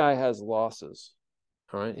said this guy has losses.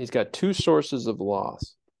 All right. He's got two sources of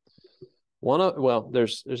loss.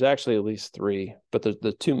 There's actually at least three, but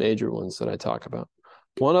the two major ones that I talk about.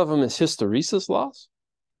 One of them is hysteresis loss,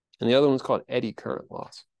 and the other one's called eddy current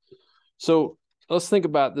loss. So let's think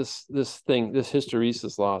about this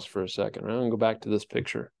hysteresis loss for a second. I'm going to go back to this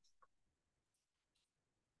picture.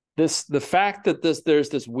 The fact that there's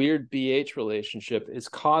this weird BH relationship is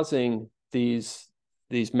causing these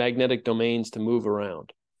magnetic domains to move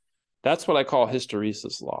around. That's what I call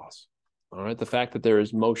hysteresis loss. All right, the fact that there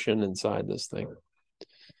is motion inside this thing.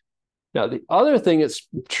 Now, the other thing that's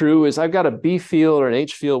true is I've got a B field or an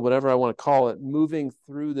H field, whatever I want to call it, moving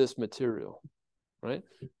through this material, right?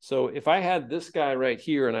 So if I had this guy right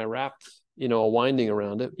here and I wrapped, a winding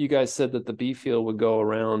around it, you guys said that the B field would go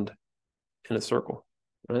around in a circle,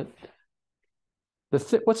 right?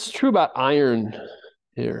 What's true about iron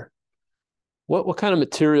here? What kind of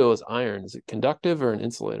material is iron? Is it conductive or an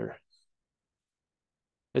insulator?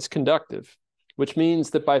 It's conductive, which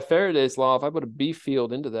means that by Faraday's law, if I put a B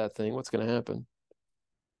field into that thing, what's going to happen?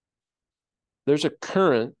 There's a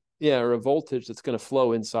current, or a voltage that's going to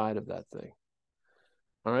flow inside of that thing.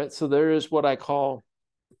 All right, so there is what I call,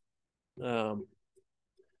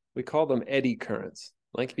 we call them eddy currents.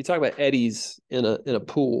 Like if you talk about eddies in a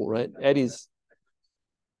pool, right? Eddies.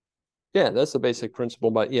 Yeah, that's the basic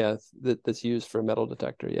principle, but that's used for a metal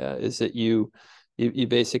detector. Yeah, is that you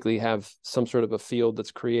basically have some sort of a field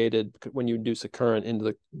that's created when you induce a current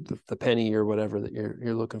into the penny or whatever that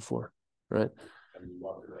you're looking for, right? And you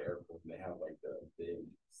walk in the airport and they have like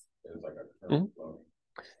there's like a current flowing.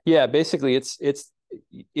 Yeah, basically it's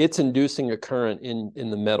inducing a current in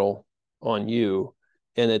the metal on you,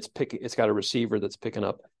 and it's got a receiver that's picking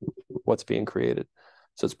up what's being created.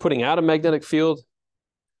 So it's putting out a magnetic field.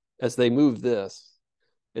 As they move this,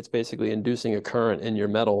 it's basically inducing a current in your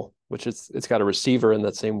metal, which it's got a receiver in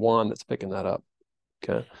that same wand that's picking that up.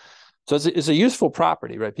 Okay, so it's a useful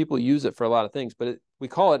property, right? People use it for a lot of things, but we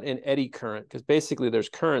call it an eddy current because basically there's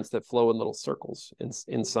currents that flow in little circles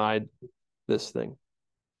inside this thing.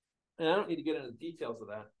 And I don't need to get into the details of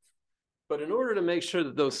that, but in order to make sure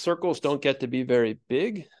that those circles don't get to be very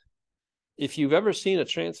big, if you've ever seen a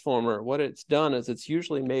transformer, what it's done is it's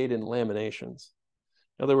usually made in laminations.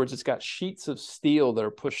 In other words, it's got sheets of steel that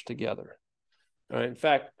are pushed together. All right. In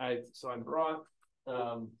fact, I brought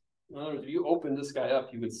In other words, if you open this guy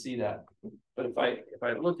up, you would see that. But if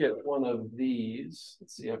I look at one of these,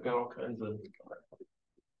 let's see, I've got all kinds of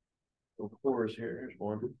cores here. Here's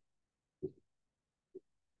one.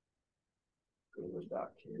 Go to the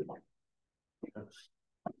dock here.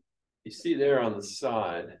 You see there on the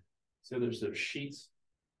side, so there's those sheets.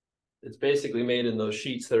 It's basically made in those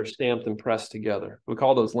sheets that are stamped and pressed together. We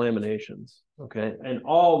call those laminations. Okay. And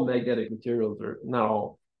all magnetic materials are not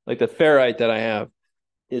all, like the ferrite that I have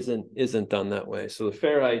isn't done that way. So the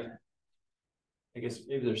ferrite, I guess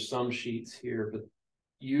maybe there's some sheets here, but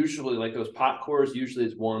usually like those pot cores, usually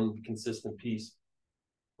it's one consistent piece.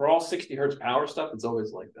 For all 60 hertz power stuff, it's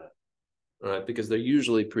always like that. All right, because they're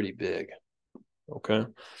usually pretty big. Okay.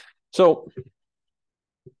 So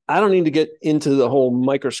I don't need to get into the whole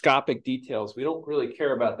microscopic details. We don't really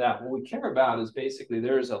care about that. What we care about is basically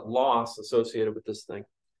there is a loss associated with this thing.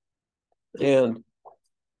 And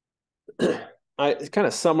I kind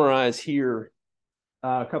of summarize here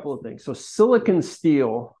a couple of things. So silicon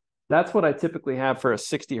steel, that's what I typically have for a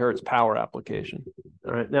 60 hertz power application.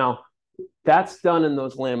 All right. Now, that's done in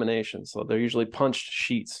those laminations. So they're usually punched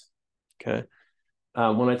sheets. Okay.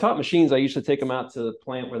 When I taught machines, I used to take them out to the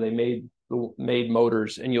plant where they made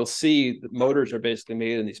motors, and you'll see the motors are basically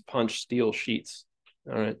made in these punched steel sheets.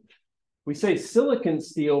 All right. We say silicon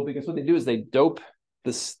steel because what they do is they dope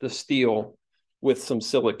the steel with some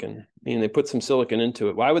silicon. I mean, they put some silicon into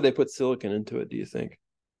it. Why would they put silicon into it, do you think?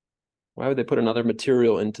 Why would they put another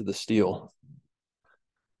material into the steel?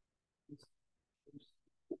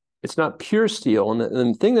 It's not pure steel. And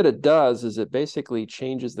the thing that it does is it basically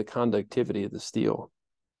changes the conductivity of the steel.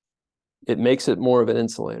 It makes it more of an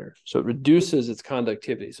insulator. So it reduces its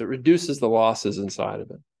conductivity. So it reduces the losses inside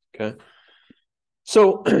of it. Okay.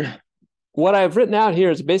 So what I've written out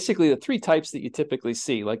here is basically the three types that you typically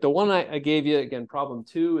see. Like the one I gave you, again, problem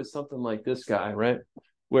 2 is something like this guy, right?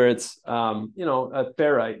 Where it's, a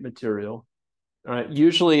ferrite material. All right.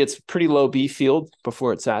 Usually it's pretty low B field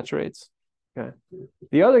before it saturates. Okay.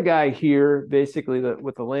 The other guy here, basically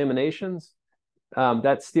with the laminations,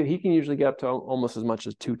 that steel, he can usually get up to almost as much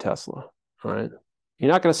as 2 Tesla. All right.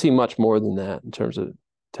 You're not going to see much more than that in terms of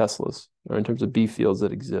Teslas or in terms of B fields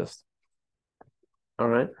that exist. All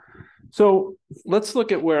right. So let's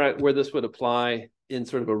look at where this would apply in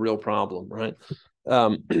sort of a real problem, right?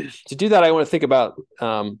 To do that, I want to think about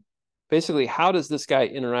basically how does this guy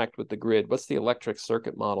interact with the grid? What's the electric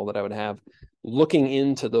circuit model that I would have looking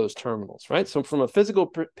into those terminals, right? So from a physical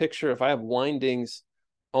picture, if I have windings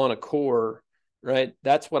on a core, right,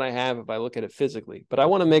 that's what I have if I look at it physically. But I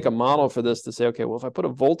want to make a model for this to say, okay, well, if I put a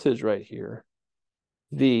voltage right here,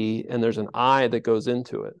 V, and there's an I that goes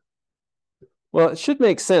into it, well, it should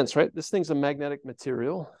make sense, right? This thing's a magnetic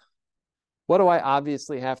material. What do I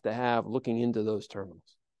obviously have to have looking into those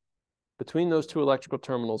terminals? Between those two electrical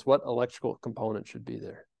terminals, what electrical component should be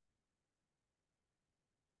there?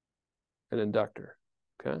 An inductor.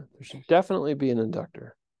 Okay. There should definitely be an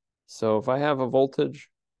inductor. So if I have a voltage,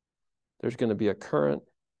 there's going to be a current.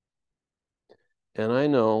 And I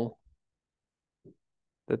know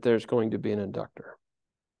that there's going to be an inductor.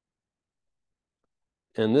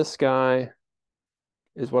 And this guy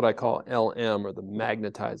is what I call LM, or the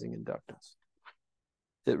magnetizing inductance.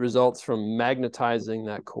 It results from magnetizing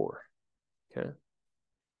that core. Okay.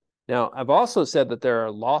 Now, I've also said that there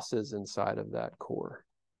are losses inside of that core,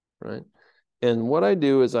 right? And what I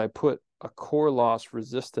do is I put a core loss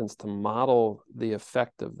resistance to model the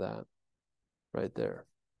effect of that right there.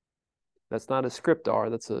 That's not a script R,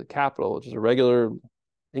 that's a capital, which is a regular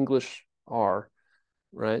English R,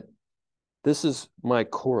 right? This is my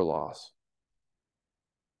core loss.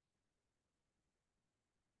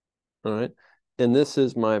 All right. And this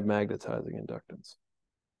is my magnetizing inductance.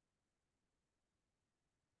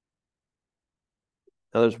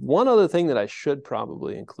 Now, there's one other thing that I should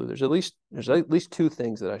probably include. There's at least 2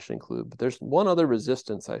 things that I should include, but there's one other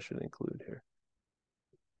resistance I should include here.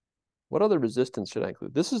 What other resistance should I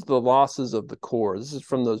include? This is the losses of the core. This is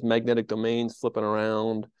from those magnetic domains flipping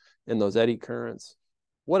around and those eddy currents.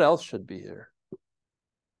 What else should be here?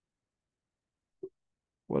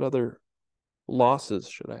 What other losses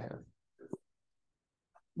should I have?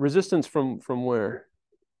 Resistance from where?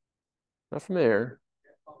 Not from air.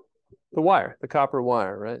 The wire, the copper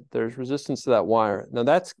wire, right? There's resistance to that wire. Now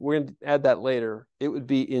we're going to add that later. It would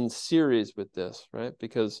be in series with this, right?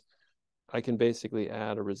 Because I can basically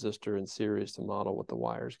add a resistor in series to model what the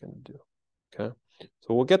wire is going to do. Okay.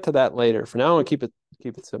 So we'll get to that later. For now, I'm going to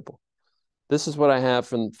keep it simple. This is what I have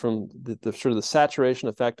from the sort of the saturation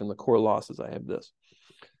effect and the core losses. I have this.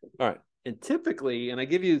 All right. And typically, and I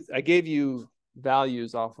gave you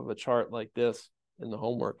values off of a chart like this in the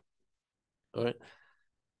homework. All right.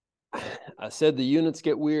 I said the units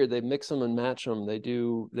get weird. They mix them and match them. They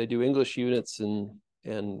do English units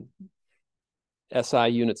and SI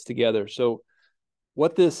units together. So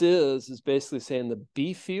what this is basically saying the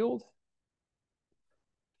B field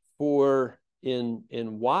for in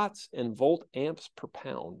watts and volt amps per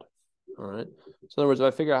pound. All right. So in other words, if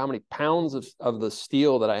I figure out how many pounds of the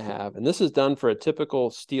steel that I have, and this is done for a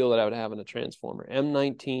typical steel that I would have in a transformer,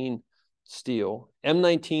 M19 steel.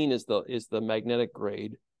 M19 is the magnetic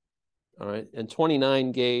grade. All right. And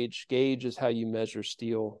 29 gauge is how you measure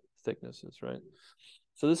steel thicknesses, right?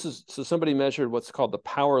 So somebody measured what's called the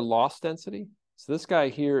power loss density. So this guy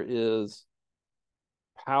here is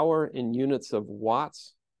power in units of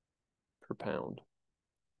watts per pound.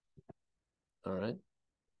 All right.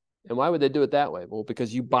 And why would they do it that way? Well,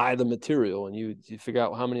 because you buy the material and you figure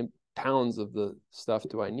out how many pounds of the stuff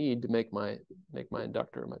do I need to make my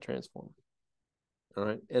inductor or my transformer. All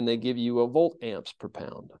right. And they give you a volt amps per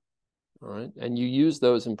pound. All right. And you use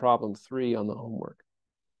those in problem 3 on the homework.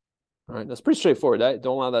 All right. That's pretty straightforward. Don't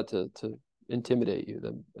allow that to intimidate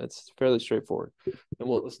you. That's fairly straightforward. And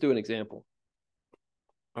let's do an example.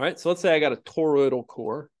 All right. So let's say I got a toroidal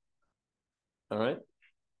core. All right.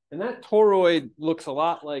 And that toroid looks a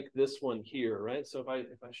lot like this one here, right? So if I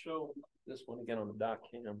show this one again on the doc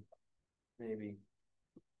cam, maybe,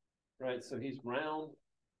 right? So he's round.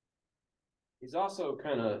 He's also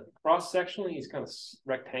kind of cross-sectionally, he's kind of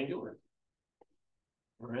rectangular,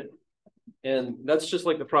 all right? And that's just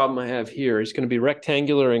like the problem I have here. He's going to be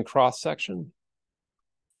rectangular in cross-section.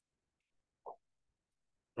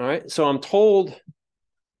 All right, so I'm told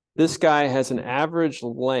this guy has an average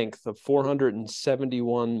length of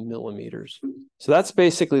 471 millimeters. So that's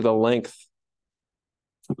basically the length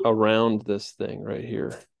around this thing right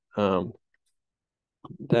here.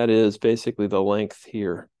 That is basically the length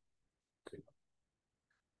here.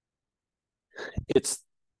 It's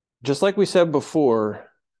just like we said before,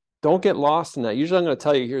 don't get lost in that. Usually I'm going to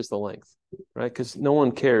tell you here's the length, right? Because no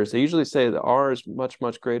one cares. They usually say the R is much,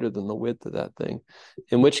 much greater than the width of that thing,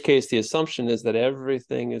 in which case the assumption is that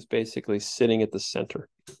everything is basically sitting at the center.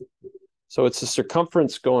 So it's a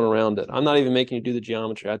circumference going around it. I'm not even making you do the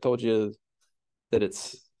geometry. I told you that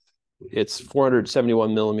it's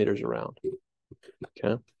 471 millimeters around.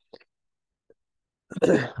 Okay.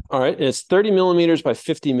 All right. And it's 30 millimeters by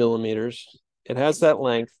 50 millimeters. It has that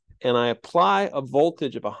length. And I apply a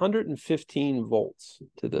voltage of 115 volts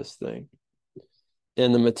to this thing.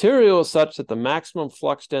 And the material is such that the maximum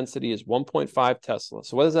flux density is 1.5 Tesla.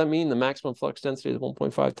 So what does that mean? The maximum flux density is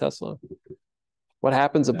 1.5 Tesla. What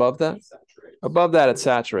happens above that? Above that, it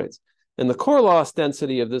saturates. And the core loss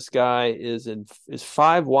density of this guy is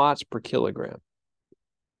 5 watts per kilogram.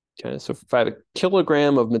 Okay, so if I have a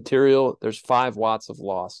kilogram of material, there's 5 watts of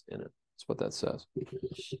loss in it. That's what that says.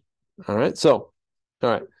 All right, so, all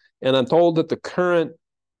right. And I'm told that the current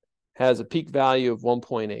has a peak value of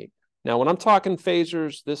 1.8. Now, when I'm talking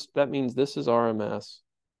phasors, that means this is RMS.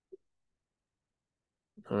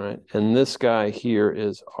 All right, and this guy here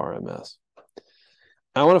is RMS.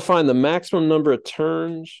 I want to find the maximum number of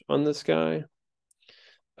turns on this guy.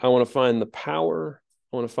 I want to find the power.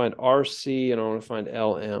 I want to find RC, and I want to find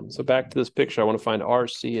LM. So back to this picture, I want to find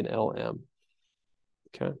RC and LM.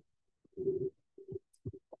 Okay.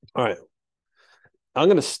 All right. I'm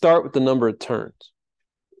going to start with the number of turns.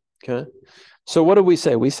 Okay. So what did we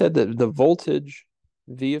say? We said that the voltage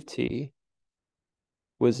V of T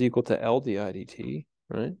was equal to L di dt,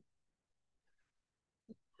 right?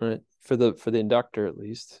 Right. For the inductor at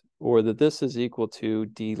least, or that this is equal to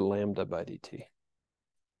d lambda by dt.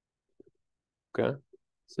 Okay.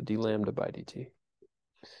 So d lambda by dt.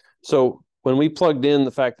 So when we plugged in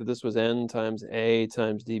the fact that this was n times a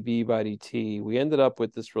times dB by dt, we ended up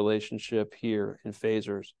with this relationship here in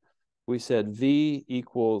phasors. We said V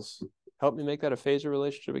equals, help me make that a phasor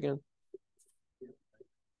relationship again.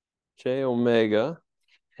 J omega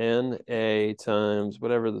NA times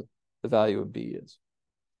whatever the value of B is.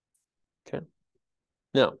 Okay.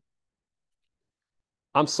 Now,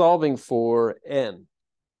 I'm solving for N.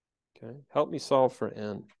 Okay. Help me solve for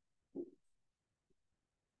N.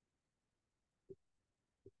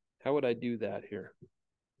 How would I do that here?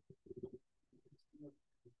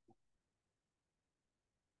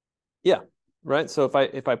 Yeah, right. So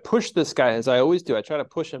if I push this guy, as I always do, I try to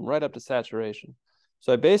push him right up to saturation.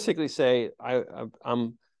 So I basically say I'm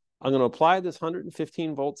going to apply this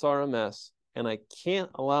 115 volts RMS, and I can't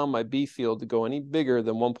allow my B field to go any bigger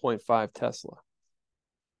than 1.5 Tesla.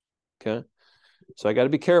 Okay. So I got to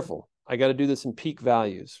be careful. I got to do this in peak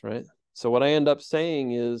values, right? So what I end up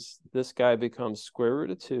saying is this guy becomes square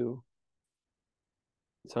root of 2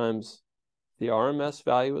 times the RMS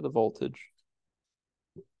value of the voltage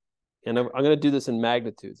And I'm going to do this in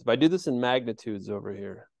magnitudes. If I do this in magnitudes over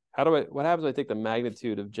here, what happens if I take the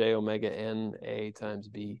magnitude of j omega n a times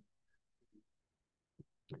b?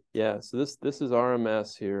 Yeah, so this is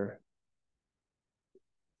RMS here.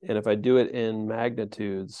 And if I do it in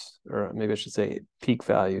magnitudes, or maybe I should say peak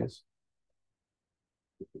values,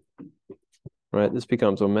 right? This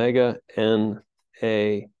becomes omega n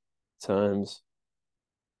a times,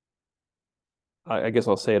 I guess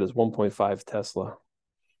I'll say it as 1.5 Tesla.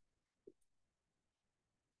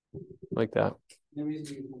 Like that. The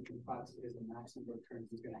reason you want to is the maximum of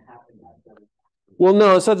turns is going to happen that way. Well,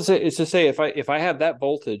 no, it's not to say. It's to say if I have that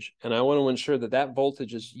voltage and I want to ensure that that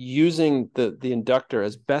voltage is using the inductor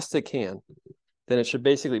as best it can, then it should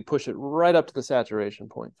basically push it right up to the saturation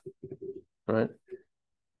point, right?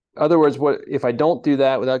 In other words, what if I don't do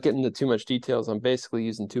that without getting into too much details? I'm basically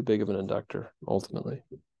using too big of an inductor ultimately,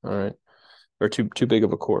 all right, or too big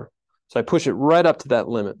of a core. So I push it right up to that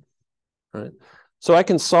limit, right? So I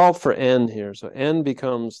can solve for n here. So n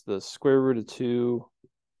becomes the square root of 2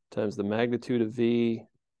 times the magnitude of V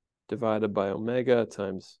divided by omega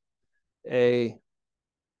times A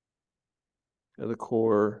of the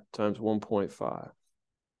core times 1.5. All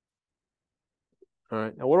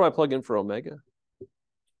right, now what do I plug in for omega?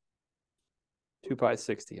 2 pi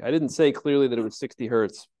 60. I didn't say clearly that it was 60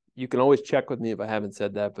 hertz. You can always check with me if I haven't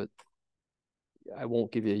said that, but I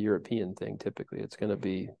won't give you a European thing typically. It's going to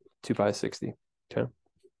be 2 pi 60. Okay.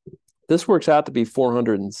 This works out to be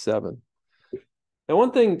 407. Now,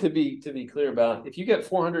 one thing to be clear about, if you get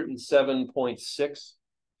 407.6,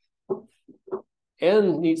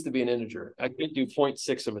 n needs to be an integer. I could do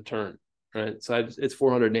 0.6 of a turn, right? So it's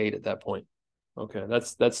 408 at that point. Okay,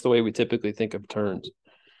 that's the way we typically think of turns.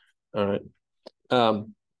 All right.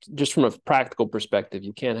 Just from a practical perspective,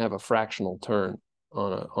 you can't have a fractional turn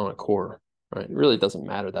on a core, right? It really doesn't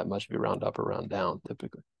matter that much if you round up or round down,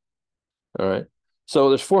 typically. All right. So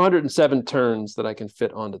there's 407 turns that I can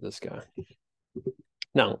fit onto this guy.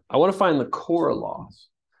 Now, I want to find the core loss.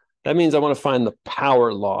 That means I want to find the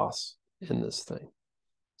power loss in this thing.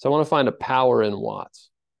 So I want to find a power in watts.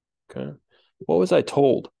 Okay. What was I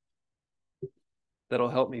told? That'll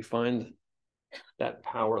help me find that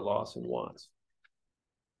power loss in watts.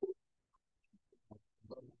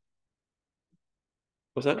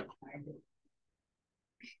 What's that?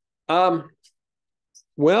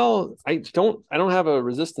 Well, I don't have a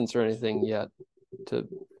resistance or anything yet.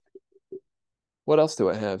 What else do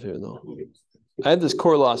I have here though? I have this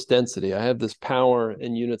core loss density. I have this power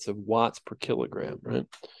in units of watts per kilogram, right?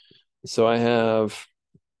 So I have,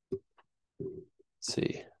 let's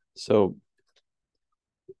see. So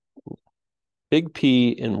big P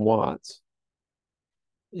in watts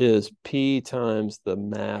is P times the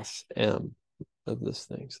mass M of this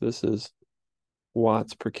thing. So this is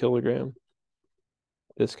watts per kilogram.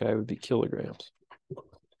 This guy would be kilograms.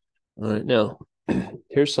 All right, now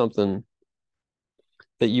here's something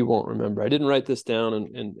that you won't remember. I didn't write this down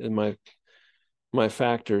in my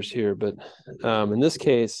factors here, but in this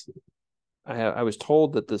case, I was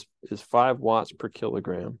told that this is 5 watts per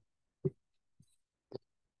kilogram.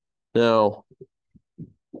 Now,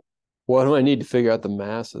 what do I need to figure out the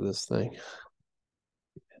mass of this thing?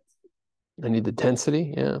 I need the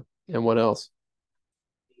density, yeah. And what else?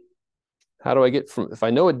 How do I get from, if I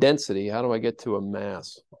know a density, how do I get to a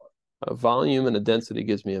mass? A volume and a density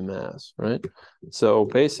gives me a mass, right? So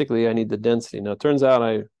basically I need the density. Now it turns out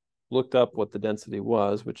I looked up what the density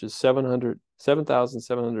was, which is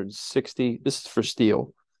 7,760. This is for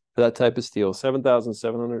steel, for that type of steel,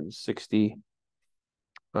 7,760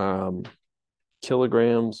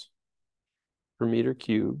 kilograms per meter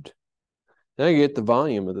cubed. Now I get the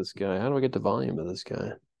volume of this guy. How do I get the volume of this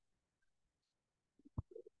guy?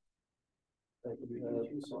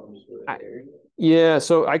 Yeah,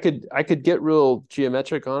 so I could get real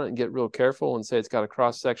geometric on it and get real careful and say it's got a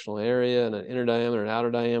cross-sectional area and an inner diameter and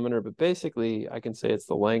outer diameter, but basically I can say it's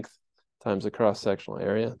the length times the cross-sectional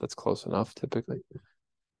area. That's close enough typically.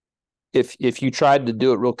 If you tried to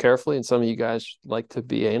do it real carefully, and some of you guys like to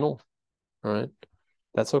be anal, all right,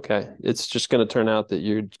 that's okay. It's just going to turn out that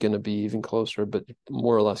you're going to be even closer, but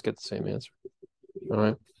more or less get the same answer. All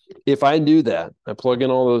right. If I do that, I plug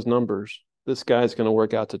in all those numbers, this guy's going to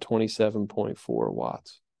work out to 27.4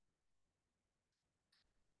 watts.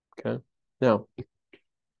 Okay. Now,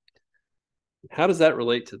 how does that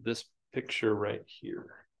relate to this picture right here?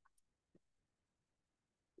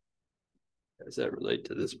 How does that relate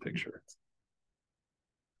to this picture?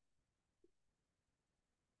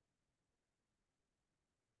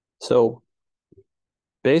 So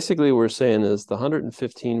basically we're saying is the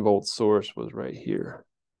 115 volt source was right here.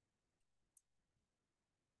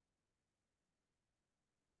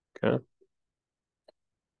 Okay.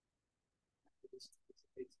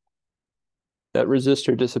 That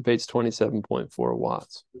resistor dissipates 27.4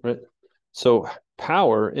 watts, right? So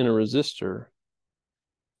power in a resistor,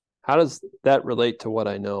 how does that relate to what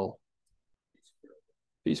I know?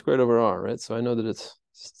 V squared over R, right? So I know that it's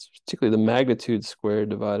particularly the magnitude squared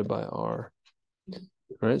divided by R,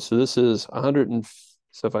 right? So this is 100 and,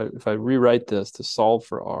 so if I rewrite this to solve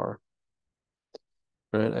for R,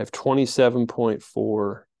 right? I have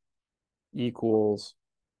 27.4 equals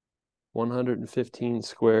 115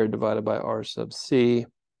 squared divided by R sub C.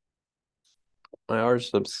 My R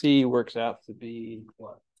sub C works out to be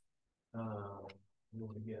what? What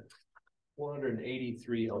do we get?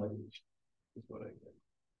 483 ohms is what I get.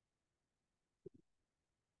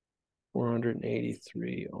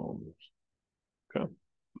 483 ohms. Okay.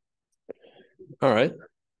 All right.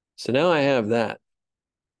 So now I have that.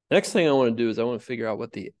 Next thing I want to do is I want to figure out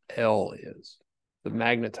what the L is, the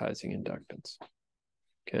magnetizing inductance.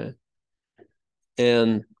 Okay.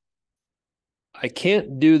 And I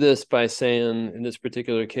can't do this by saying in this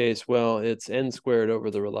particular case, well, it's N squared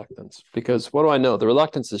over the reluctance, because what do I know? The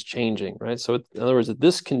reluctance is changing, right? So in other words, at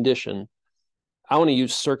this condition, I want to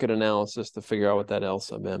use circuit analysis to figure out what that L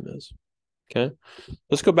sub M is. Okay.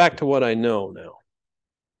 Let's go back to what I know now.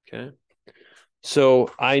 Okay.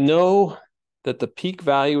 So I know that the peak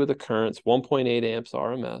value of the current is 1.8 amps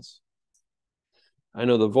RMS. I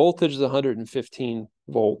know the voltage is 115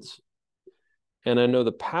 volts. And I know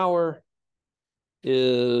the power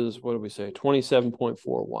is, what did we say, 27.4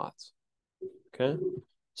 watts. Okay.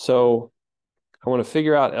 So I want to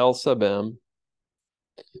figure out L sub M.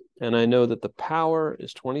 And I know that the power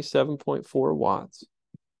is 27.4 watts.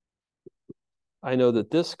 I know that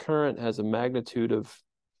this current has a magnitude of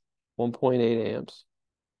 1.8 amps.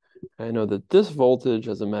 I know that this voltage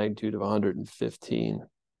has a magnitude of 115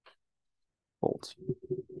 volts.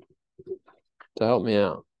 To help me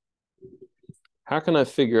out, how can I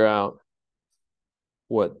figure out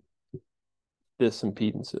what this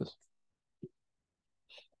impedance is?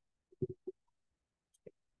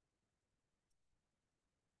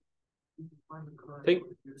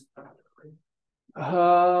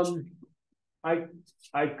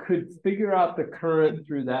 I could figure out the current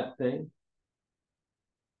through that thing.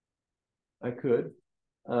 I could.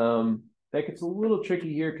 That gets a little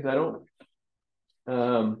tricky here because I don't.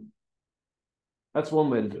 That's one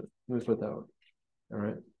way to do it. Let me put that one. All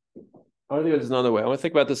right. I don't think there's another way. I want to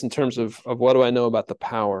think about this in terms of what do I know about the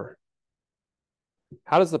power?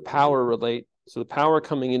 How does the power relate? So the power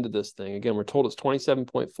coming into this thing, again, we're told it's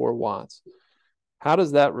 27.4 watts. How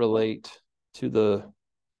does that relate to the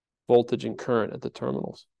voltage and current at the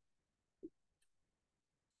terminals?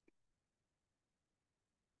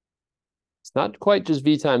 It's not quite just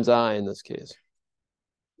V times I in this case.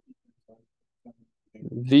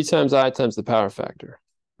 V times I times the power factor,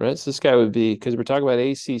 right? So this guy would be, because we're talking about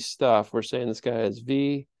AC stuff, we're saying this guy is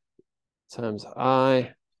V times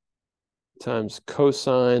I times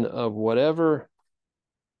cosine of whatever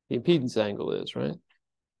the impedance angle is, right?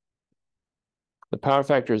 The power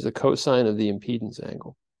factor is the cosine of the impedance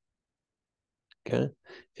angle. Okay.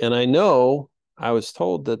 And I know I was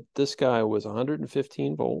told that this guy was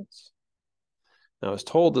 115 volts. And I was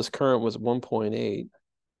told this current was 1.8.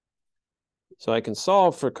 So I can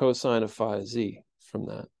solve for cosine of phi z from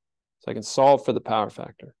that. So I can solve for the power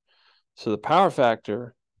factor. So the power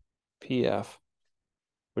factor, PF,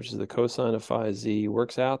 which is the cosine of phi z,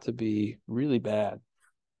 works out to be really bad.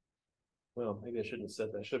 Well, maybe I shouldn't have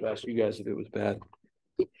said that. I should have asked you guys if it was bad.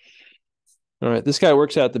 All right, this guy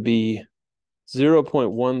works out to be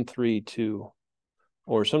 0.132,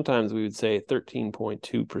 or sometimes we would say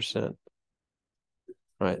 13.2%. All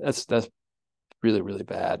right, that's really, really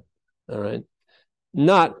bad. All right.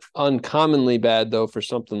 Not uncommonly bad, though, for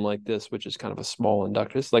something like this, which is kind of a small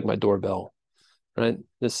inductor. It's like my doorbell, right?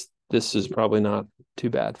 This is probably not too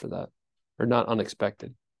bad for that, or not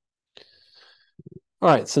unexpected. All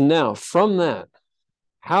right, so now from that,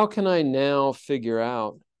 how can I now figure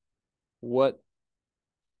out what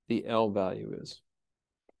the L value is?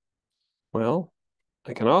 Well,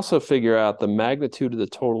 I can also figure out the magnitude of the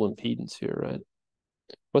total impedance here, right?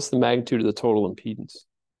 What's the magnitude of the total impedance?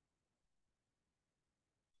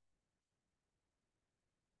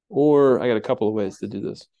 Or I got a couple of ways to do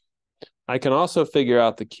this. I can also figure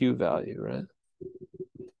out the Q value, right?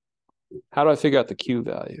 How do I figure out the Q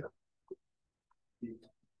value?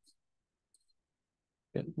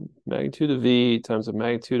 Yeah, magnitude of V times the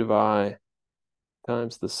magnitude of I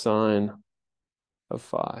times the sine of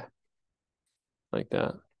phi. Like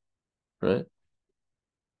that, right?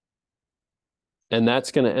 And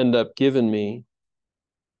that's going to end up giving me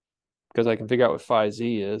because I can figure out what phi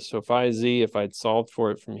z is. So phi z, if I'd solved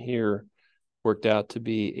for it from here, worked out to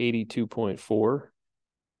be 82.4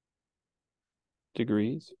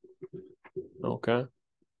 degrees. Okay.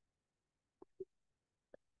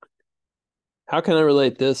 How can I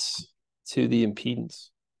relate this to the impedance?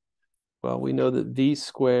 Well, we know that V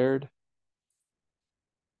squared,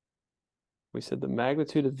 we said the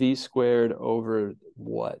magnitude of V squared over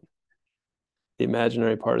what? The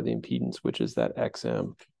imaginary part of the impedance, which is that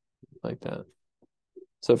XM, like that.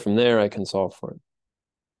 So from there, I can solve for it.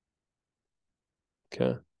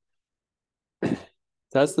 Okay.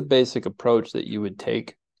 That's the basic approach that you would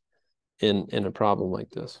take in a problem like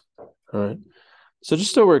this. All right. So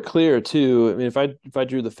just so we're clear too, I mean, if I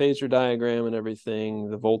drew the phasor diagram and everything,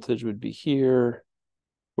 the voltage would be here.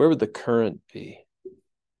 Where would the current be?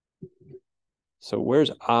 So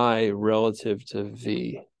where's I relative to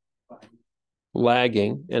V?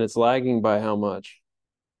 Lagging, and it's lagging by how much?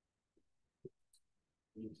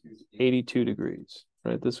 82 degrees,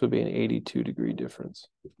 right? This would be an 82 degree difference.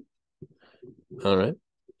 All right.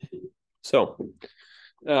 So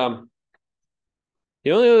the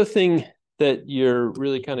only other thing that you're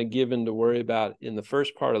really kind of given to worry about in the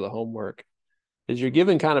first part of the homework is you're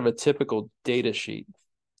given kind of a typical data sheet.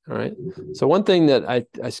 All right. So one thing that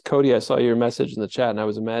Cody, I saw your message in the chat, and I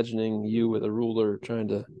was imagining you with a ruler trying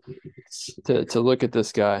to look at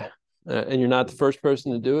this guy. And you're not the first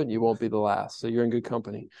person to do it, and you won't be the last. So you're in good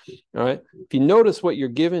company. All right. If you notice what you're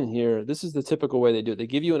given here, this is the typical way they do it. They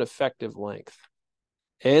give you an effective length,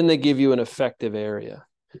 and they give you an effective area.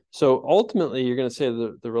 So ultimately, you're going to say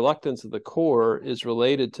the reluctance of the core is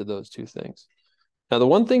related to those two things. Now, the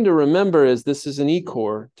one thing to remember is this is an E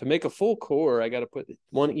core. To make a full core, I got to put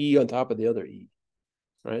one E on top of the other E,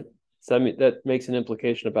 right? So that makes an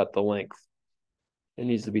implication about the length. It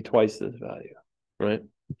needs to be twice this value, right?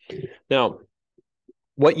 Now,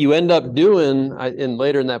 what you end up doing and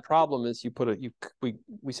later in that problem is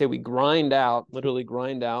we say we literally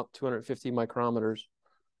grind out 250 micrometers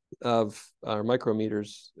of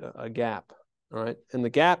micrometers a gap, all right? And the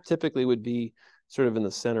gap typically would be sort of in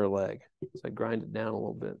the center leg. So I grind it down a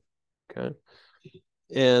little bit, okay?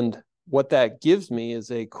 And what that gives me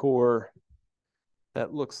is a core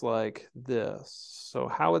that looks like this. So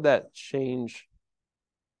how would that change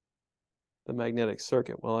the magnetic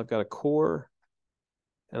circuit? Well, I've got a core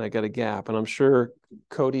and I got a gap. And I'm sure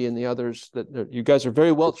Cody and the others, that you guys are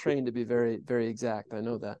very well trained to be very, very exact. I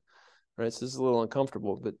know that, right? So this is a little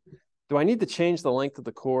uncomfortable, but do I need to change the length of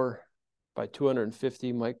the core by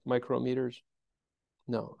 250 micrometers?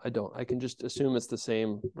 No, I don't. I can just assume it's the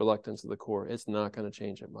same reluctance of the core. It's not going to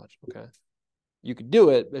change it much, okay? You could do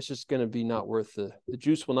it, but it's just going to be not worth the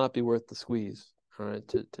juice will not be worth the squeeze, all right,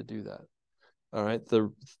 to do that. All right,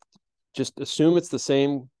 just assume it's the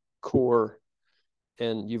same core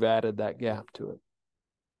and you've added that gap to it.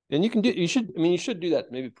 And you should do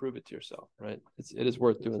that, maybe prove it to yourself, right? It is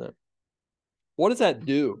worth doing that. What does that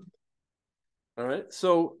do? All right,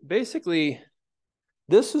 so basically,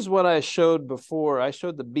 this is what I showed before. I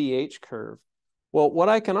showed the BH curve. Well, what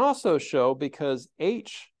I can also show, because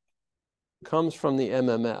H comes from the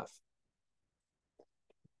MMF,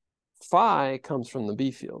 phi comes from the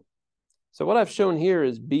B field. So what I've shown here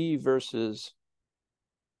is B versus,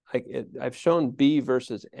 I've shown B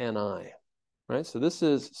versus NI, right? So this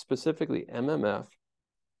is specifically MMF,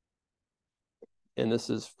 and this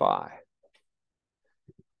is phi.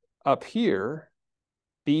 Up here,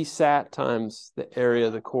 B sat times the area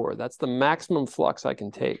of the core. That's the maximum flux I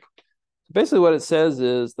can take. So basically what it says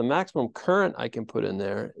is the maximum current I can put in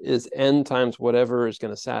there is N times whatever is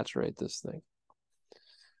going to saturate this thing.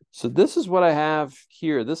 So this is what I have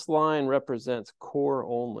here. This line represents core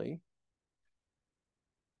only.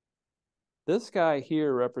 This guy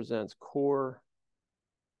here represents core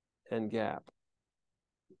and gap.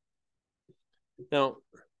 Now,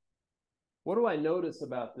 what do I notice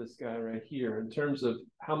about this guy right here in terms of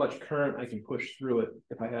how much current I can push through it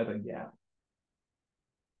if I had a gap?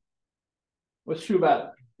 What's true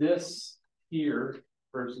about this here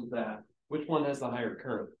versus that? Which one has the higher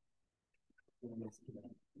current?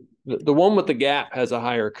 The one with the gap has a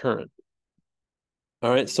higher current. All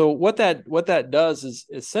right, so what that does is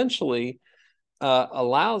essentially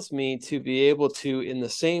allows me to be able to, in the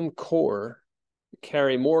same core,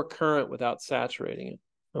 carry more current without saturating it,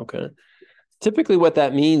 okay? Typically what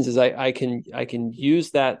that means is I can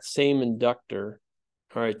use that same inductor,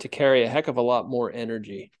 all right, to carry a heck of a lot more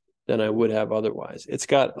energy than I would have otherwise. It's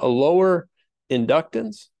got a lower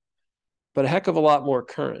inductance, but a heck of a lot more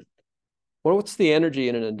current. Well, what's the energy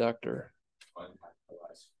in an inductor?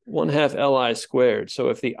 1/2 Li squared. So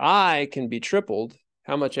if the I can be tripled,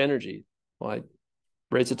 how much energy? Well,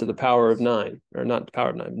 raise it to the power of 9, or not the power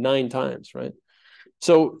of 9, 9 times, right?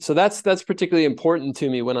 So that's particularly important to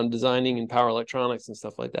me when I'm designing in power electronics and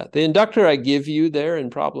stuff like that. The inductor I give you there in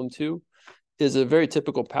problem 2 is a very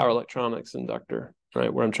typical power electronics inductor,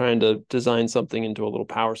 right? Where I'm trying to design something into a little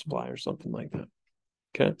power supply or something like that.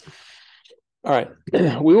 Okay. All right.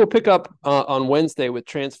 We will pick up on Wednesday with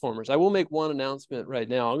transformers. I will make one announcement right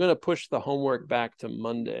now. I'm going to push the homework back to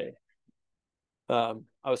Monday. I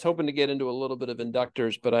was hoping to get into a little bit of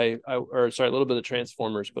inductors, but a little bit of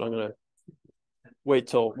transformers, but I'm going to wait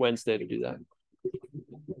till Wednesday to do that.